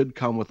 this should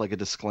come with like a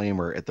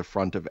disclaimer at the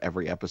front of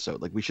every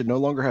episode. Like, we should no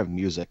longer have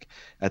music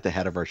at the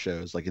head of our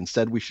shows. Like,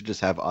 instead we should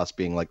just have us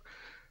being like,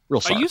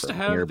 real sorry. I used to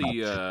have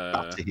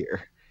about to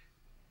hear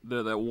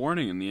that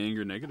warning in the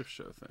Anger Negative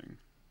Show thing.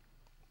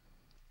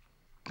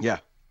 Yeah,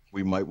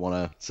 we might want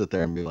to sit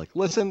there and be like,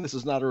 listen, this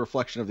is not a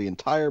reflection of the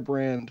entire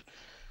brand.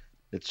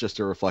 It's just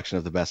a reflection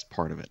of the best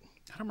part of it.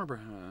 I don't remember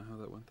how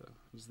that went, though.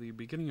 It was the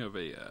beginning of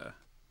a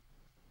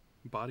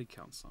Body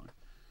Count song.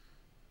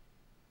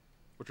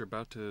 What you're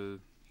about to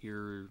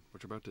hear,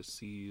 what you're about to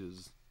see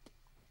is...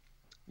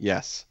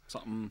 Yes.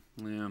 Something,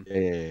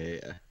 yeah.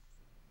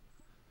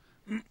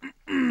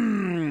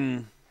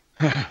 Yeah.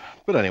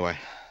 But anyway.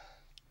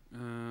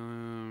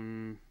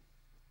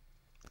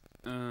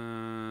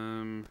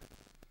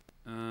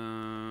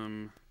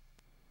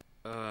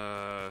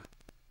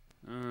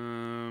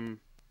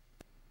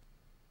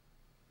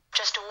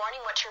 Just a warning,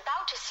 what you're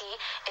about to see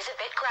is a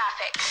bit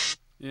graphic.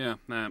 Yeah,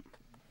 that.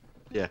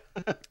 Yeah.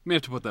 May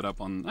have to put that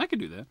up on... I could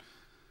do that.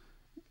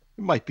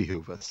 It might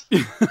behoove us.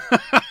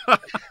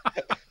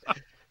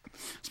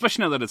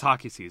 Especially now that it's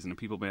hockey season and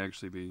people may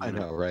actually be... I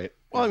know, right?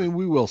 Well, I mean,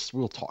 we'll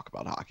talk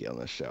about hockey on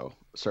this show.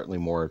 Certainly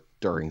more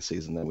during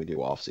season than we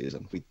do off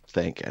season. We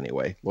think,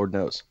 anyway. Lord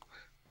knows.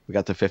 We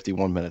got to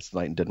 51 minutes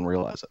tonight and didn't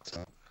realize it.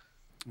 So.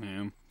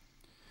 Yeah.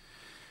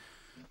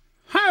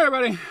 Hi,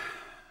 everybody.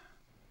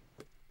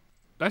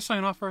 Did I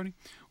sign off already?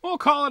 We'll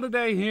call it a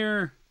day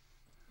here.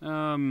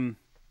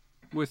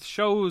 With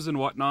shows and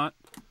whatnot.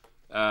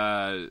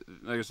 Like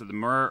I said,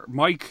 the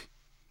Mike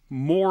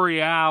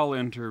Morial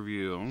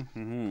interview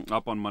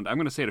up on Monday. I'm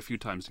going to say it a few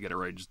times to get it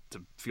right, just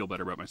to feel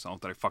better about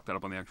myself that I fucked that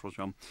up on the actual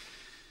show.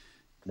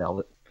 Nailed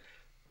it.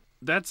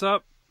 That's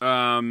up.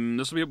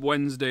 This will be up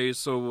Wednesday,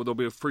 so there'll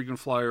be a frequent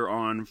flyer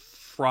on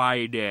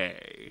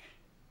Friday,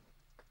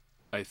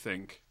 I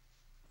think.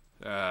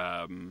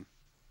 Yeah.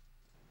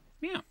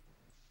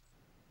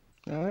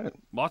 All right.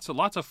 Lots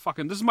of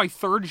fucking... This is my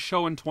third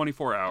show in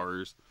 24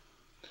 hours.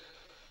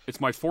 It's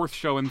my fourth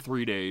show in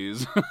 3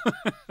 days.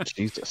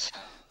 Jesus.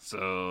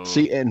 So...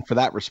 See, and for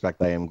that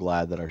respect, I am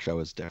glad that our show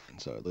is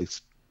different. So at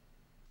least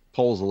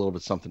pulls a little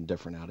bit something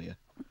different out of you.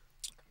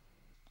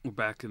 We're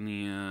back in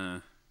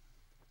the...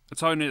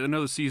 That's how I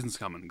know the season's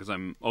coming, because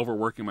I'm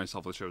overworking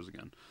myself with shows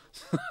again.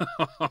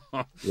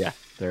 Yeah,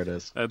 there it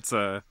is. That's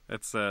the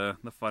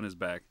fun is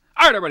back.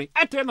 All right, everybody.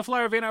 At Dan the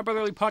Flyer, Van at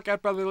Brotherly Puck,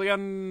 at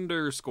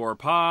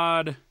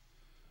Brotherly_pod.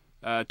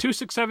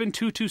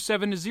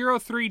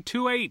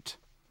 267-227-0328.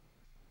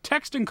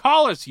 Text and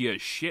call us, you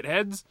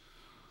shitheads.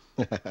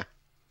 All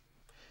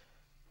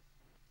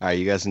right,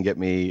 you guys can get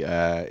me.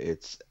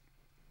 It's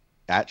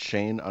at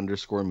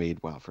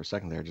Shane_Mead. Wow, for a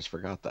second there, I just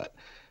forgot that.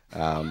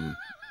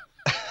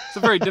 It's a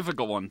very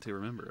difficult one to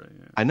remember. Right?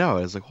 Yeah. I know.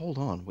 I was like, hold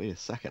on, wait a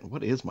second.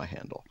 What is my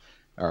handle?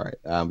 All right.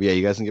 But yeah,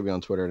 you guys can get me on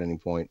Twitter at any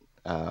point.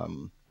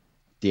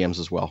 DMs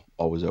as well,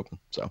 always open.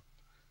 So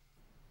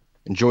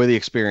enjoy the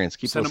experience.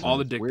 Keep send them all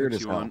the dick Weird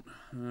pics you want.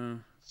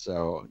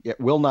 So yeah,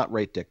 will not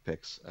rate dick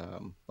pics,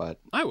 but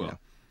I will. You know,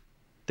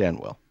 Dan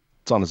will.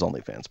 It's on his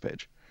OnlyFans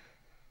page,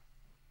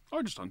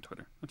 or just on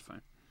Twitter. That's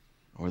fine.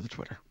 Or the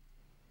Twitter.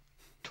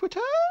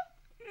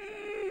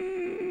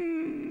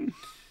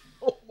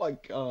 Oh my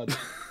god.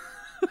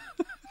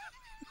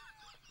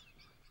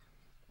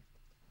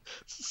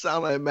 It's the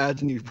sound I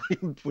imagine you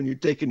when you're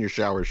taking your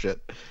shower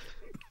shit.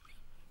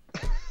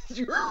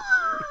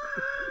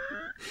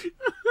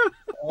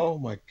 Oh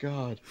my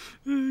god.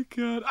 Oh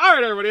god. All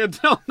right, everybody.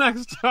 Until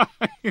next time.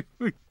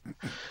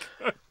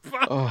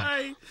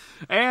 Goodbye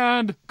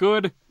and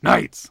good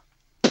nights.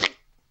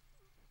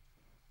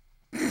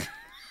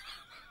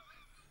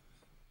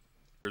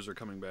 Are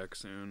coming back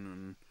soon,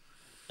 and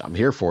I'm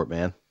here for it,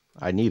 man.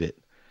 I need it.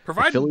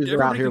 Provided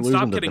everybody can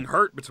stop getting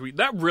hurt between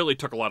that really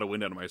took a lot of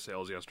wind out of my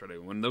sails yesterday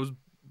when those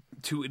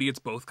two idiots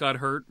both got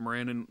hurt,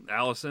 Moran and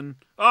Allison.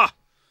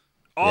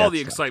 All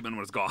the excitement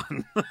was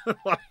gone.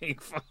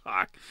 Like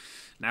fuck.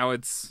 Now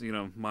it's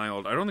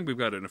mild. I don't think we've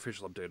got an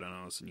official update on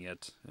Allison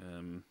yet.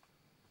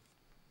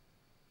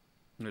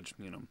 Which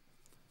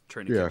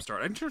training camp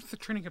start. I'm sure the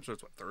training camp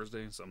starts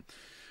Thursday, so I'm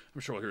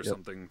sure we'll hear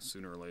something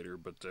sooner or later.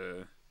 But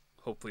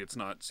hopefully it's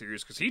not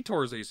serious because he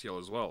tore his ACL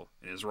as well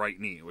in his right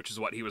knee, which is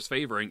what he was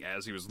favoring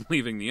as he was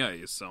leaving the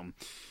ice. So,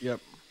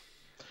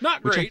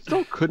 not great. Which I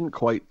still couldn't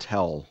quite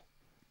tell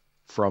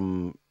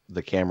from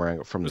the camera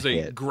angle from the head. It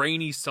was a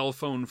grainy cell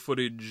phone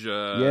footage.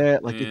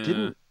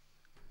 It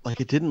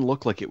didn't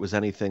look like it was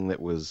anything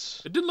that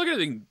was. It didn't look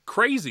anything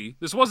crazy.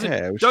 This wasn't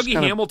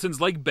Dougie Hamilton's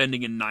leg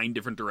bending in 9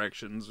 different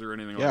directions or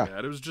anything like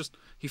that. It was just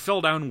he fell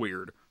down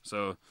weird.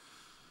 So,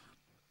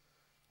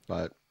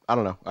 but I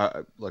don't know.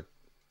 Look.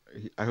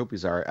 I hope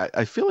he's all right.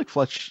 I feel like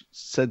Fletch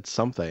said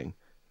something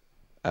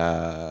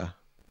last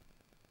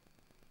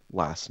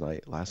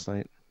night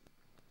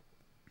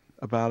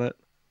about it.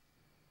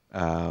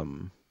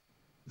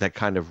 that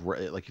kind of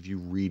like if you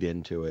read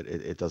into it,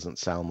 it doesn't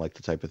sound like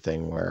the type of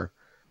thing where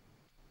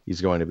he's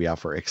going to be out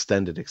for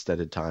extended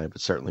time, but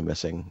certainly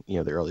missing,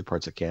 the early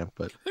parts of camp.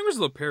 But I think it was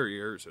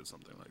LePerrier said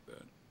something like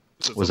that.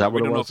 So was that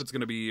what we it don't know was? if it's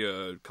going to be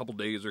a couple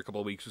days or a couple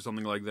of weeks or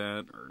something like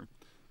that. Or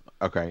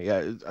Okay,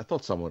 yeah, I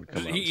thought someone would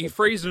come out. he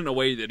phrased it in a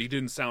way that he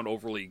didn't sound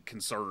overly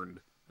concerned.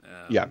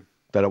 Yeah,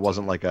 that it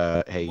wasn't like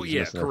a hey, Well, he's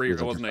yeah, missing a career. It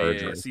season wasn't for a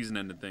surgery.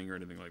 season-ending thing or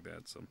anything like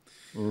that. So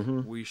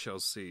Mhm. we shall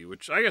see,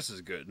 which I guess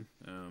is good.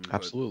 But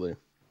Absolutely.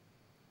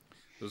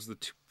 those are the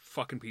two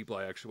fucking people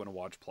I actually want to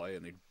watch play,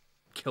 and they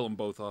kill them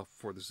both off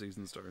before the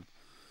season starts.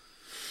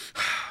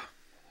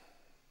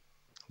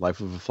 Life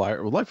of a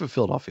Flyer, life of a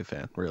Philadelphia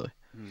fan, really.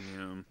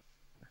 Yeah.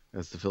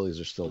 As the Phillies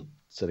are still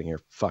sitting here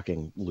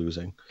fucking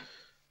losing.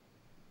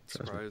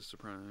 Surprise.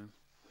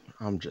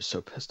 I'm just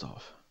so pissed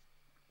off.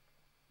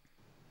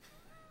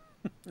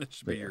 It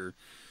should be your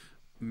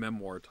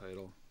memoir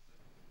title.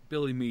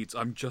 Billy Meets,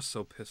 I'm just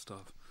so pissed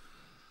off.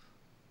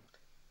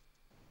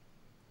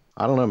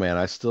 I don't know, man.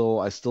 I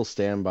still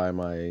stand by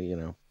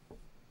my,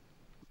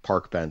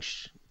 park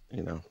bench,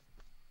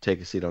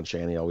 take a seat on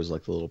Shanny, always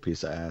like the little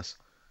piece of ass.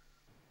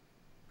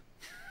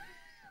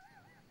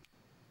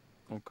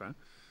 Okay.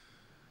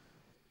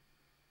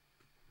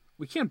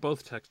 We can't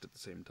both text at the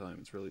same time.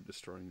 It's really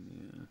destroying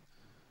the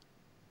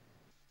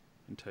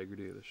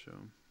integrity of the show.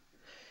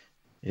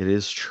 It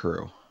is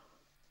true.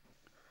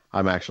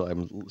 I'm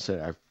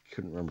saying I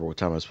couldn't remember what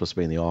time I was supposed to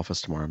be in the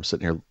office tomorrow. I'm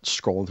sitting here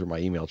scrolling through my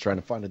email trying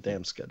to find a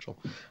damn schedule.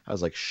 I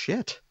was like,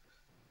 shit.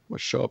 I'm gonna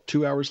show up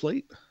 2 hours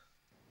late.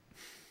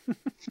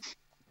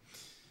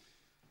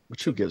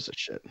 Which who gives a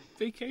shit?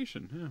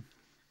 Vacation, yeah.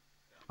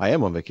 I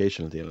am on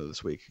vacation at the end of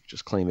this week.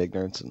 Just claim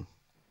ignorance and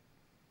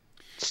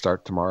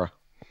start tomorrow.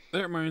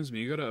 That reminds me,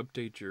 you gotta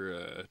update your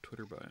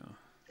Twitter bio.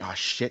 Oh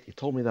shit, you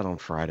told me that on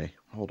Friday.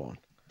 Hold on.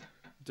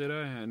 Did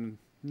I? And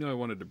I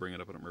wanted to bring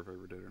it up. I don't remember if I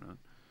ever did or not.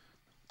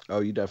 Oh,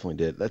 you definitely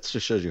did. That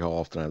just shows you how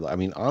often I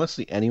mean,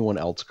 honestly, anyone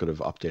else could have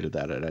updated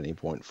that at any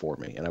point for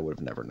me, and I would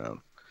have never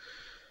known.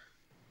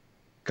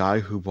 Guy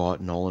who bought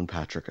Nolan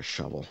Patrick a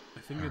shovel. I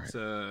think it's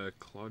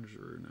Claude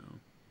Giroux now.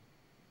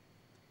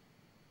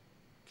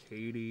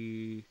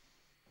 Katie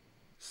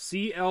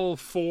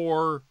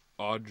CL4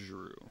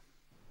 Audrew.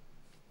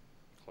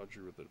 Claude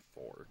Giroux with a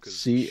 4 because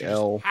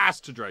CL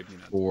has to drive me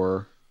nuts.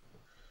 4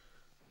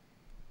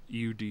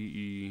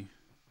 UDE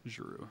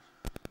Giroux.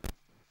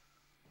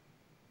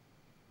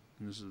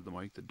 And this is the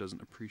mic that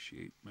doesn't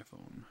appreciate my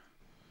phone.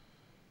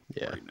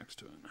 Yeah. Right next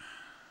to it.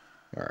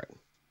 All right.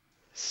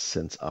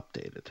 Since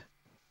updated.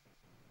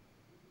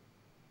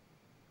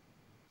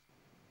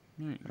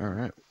 All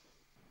right.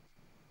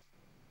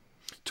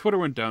 Twitter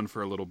went down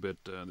for a little bit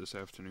this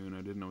afternoon.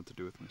 I didn't know what to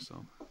do with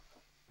myself.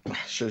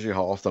 Shows you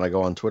how often I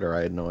go on Twitter.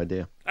 I had no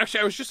idea.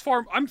 Actually, I was just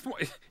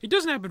it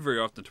doesn't happen very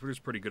often. Twitter's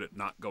pretty good at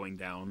not going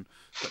down.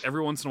 But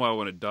every once in a while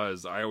when it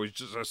does, I always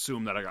just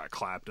assume that I got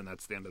clapped and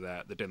that's the end of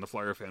that. That Dan the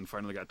Flyer fan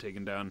finally got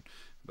taken down.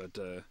 But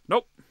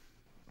nope.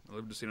 I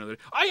live to see another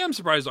day. I am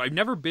surprised though. I've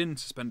never been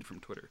suspended from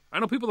Twitter. I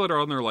know people that are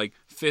on their like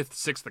 5th,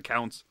 6th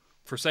accounts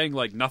for saying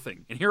like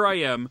nothing. And here I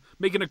am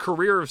making a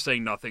career of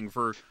saying nothing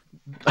for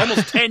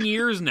almost 10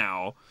 years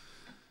now.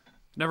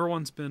 Never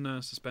once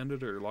been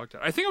suspended or locked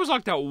out. I think I was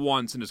locked out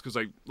once, and it's because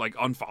I like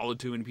unfollowed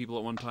too many people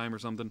at one time or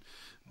something.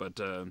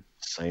 But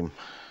same.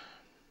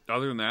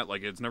 Other than that,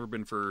 like it's never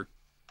been for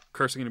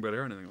cursing anybody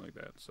or anything like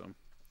that. So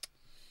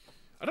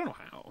I don't know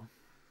how.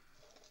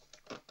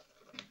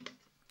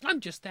 I'm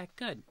just that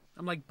good.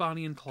 I'm like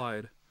Bonnie and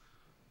Clyde,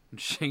 and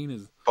Shane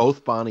is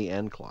both Bonnie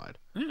and Clyde.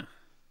 Yeah,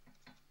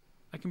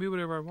 I can be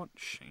whatever I want,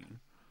 Shane.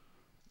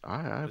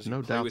 I have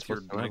no doubt with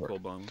your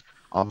NyQuil bomb.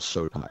 I'm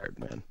so tired,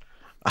 man.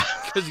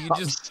 Because you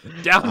just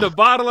downed a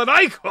bottle of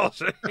NyQuil,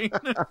 Shane.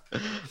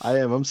 I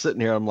am. I'm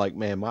sitting here. I'm like,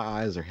 man, my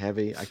eyes are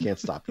heavy. I can't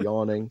stop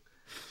yawning.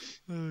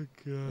 Oh,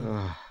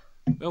 God.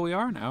 Well, we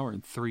are an hour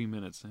and 3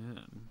 minutes in.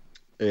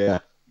 Yeah.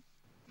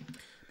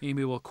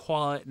 Maybe we'll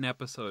call it an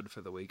episode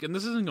for the week. And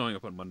this isn't going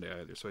up on Monday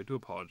either, so I do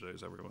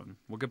apologize, everyone.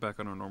 We'll get back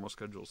on our normal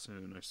schedule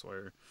soon, I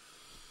swear.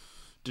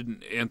 Did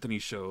an Anthony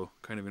show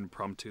kind of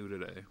impromptu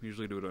today. We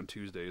usually do it on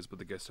Tuesdays, but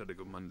the guest had to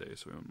go Monday,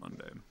 so we went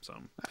Monday. So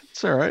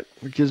it's all right.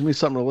 It gives me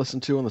something to listen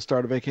to on the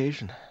start of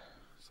vacation.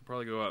 So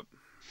probably go up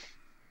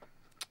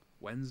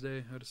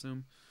Wednesday, I'd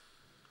assume.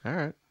 All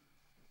right.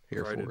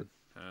 Here Friday, for it.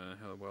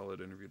 How well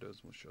that interview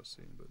does, we shall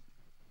see. But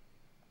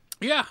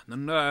yeah,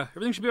 then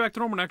everything should be back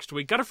to normal next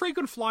week. Got a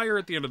frequent flyer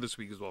at the end of this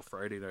week as well.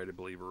 Friday night, I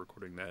believe, we're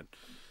recording that.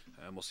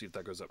 And we'll see if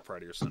that goes up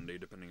Friday or Sunday,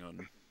 depending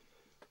on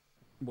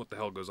what the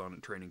hell goes on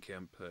at training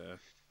camp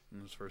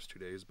in those first 2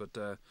 days.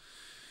 But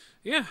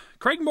yeah,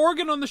 Craig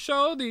Morgan on the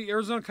show, the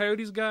Arizona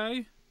Coyotes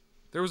guy.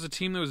 There was a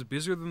team that was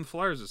busier than the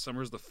Flyers this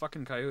summer, is the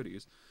fucking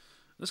Coyotes.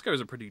 This guy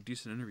was a pretty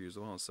decent interview as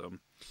well, so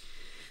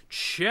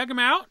check him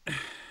out.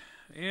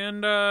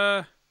 And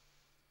yeah,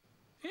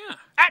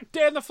 at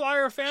Dan the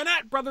Flyer fan,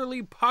 at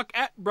Brotherly Puck,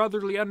 at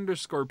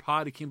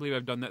Brotherly_pod. I can't believe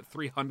I've done that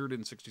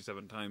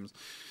 367 times.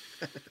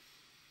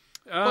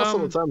 Plus all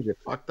the times you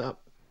fucked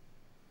up.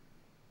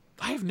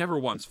 I have never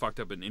once fucked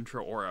up an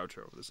intro or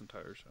outro of this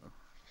entire show.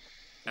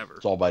 Ever.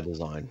 It's all by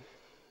design.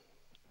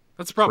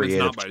 That's the problem. It's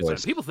Creative not by design.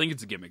 choice. People think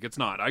it's a gimmick. It's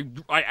not.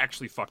 I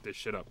actually fuck this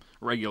shit up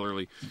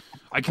regularly.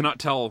 I cannot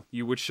tell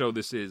you which show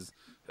this is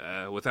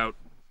without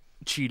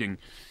cheating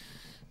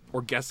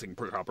or guessing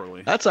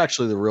properly. That's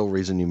actually the real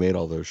reason you made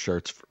all those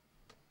shirts.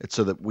 It's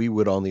so that we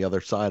would, on the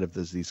other side of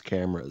these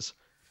cameras,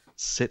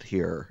 sit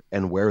here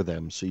and wear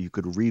them so you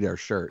could read our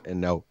shirt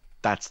and know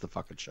that's the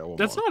fucking show.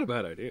 That's not a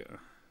bad idea.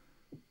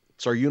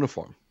 It's our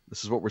uniform.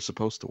 This is what we're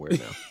supposed to wear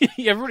now.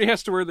 Everybody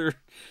has to wear their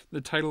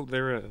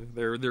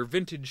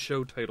vintage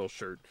show title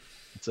shirt.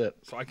 That's it.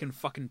 So I can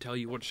fucking tell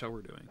you what show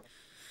we're doing.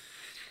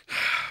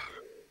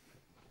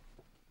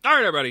 All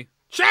right, everybody.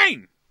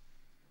 Shane!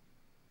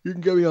 You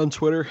can get me on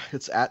Twitter.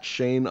 It's at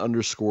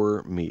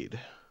Shane_Mead.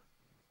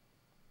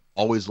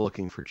 Always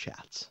looking for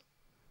chats.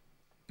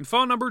 And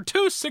phone number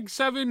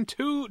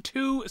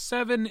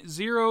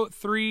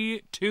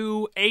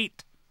 267-227-0328.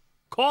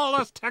 Call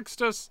us,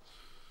 text us.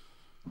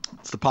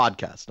 It's the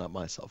podcast, not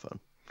my cell phone.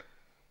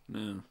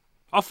 No.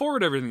 I'll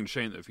forward everything to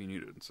Shane if you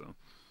need it. So,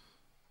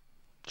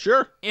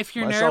 sure. if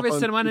you're My cell nervous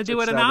phone, and want to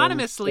do it 267,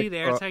 anonymously,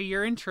 there's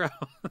your intro.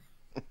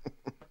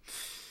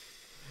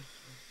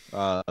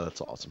 That's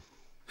awesome.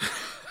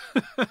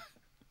 All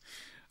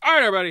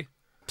right, everybody.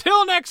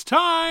 Till next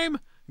time,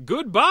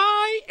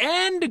 goodbye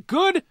and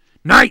good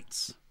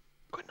nights.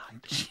 Good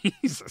night.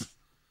 Jesus.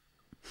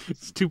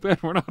 It's too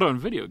bad we're not on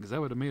video because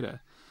that would have made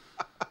a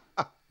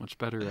much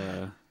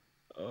better.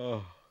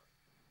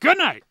 Good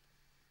night.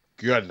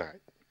 Good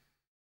night.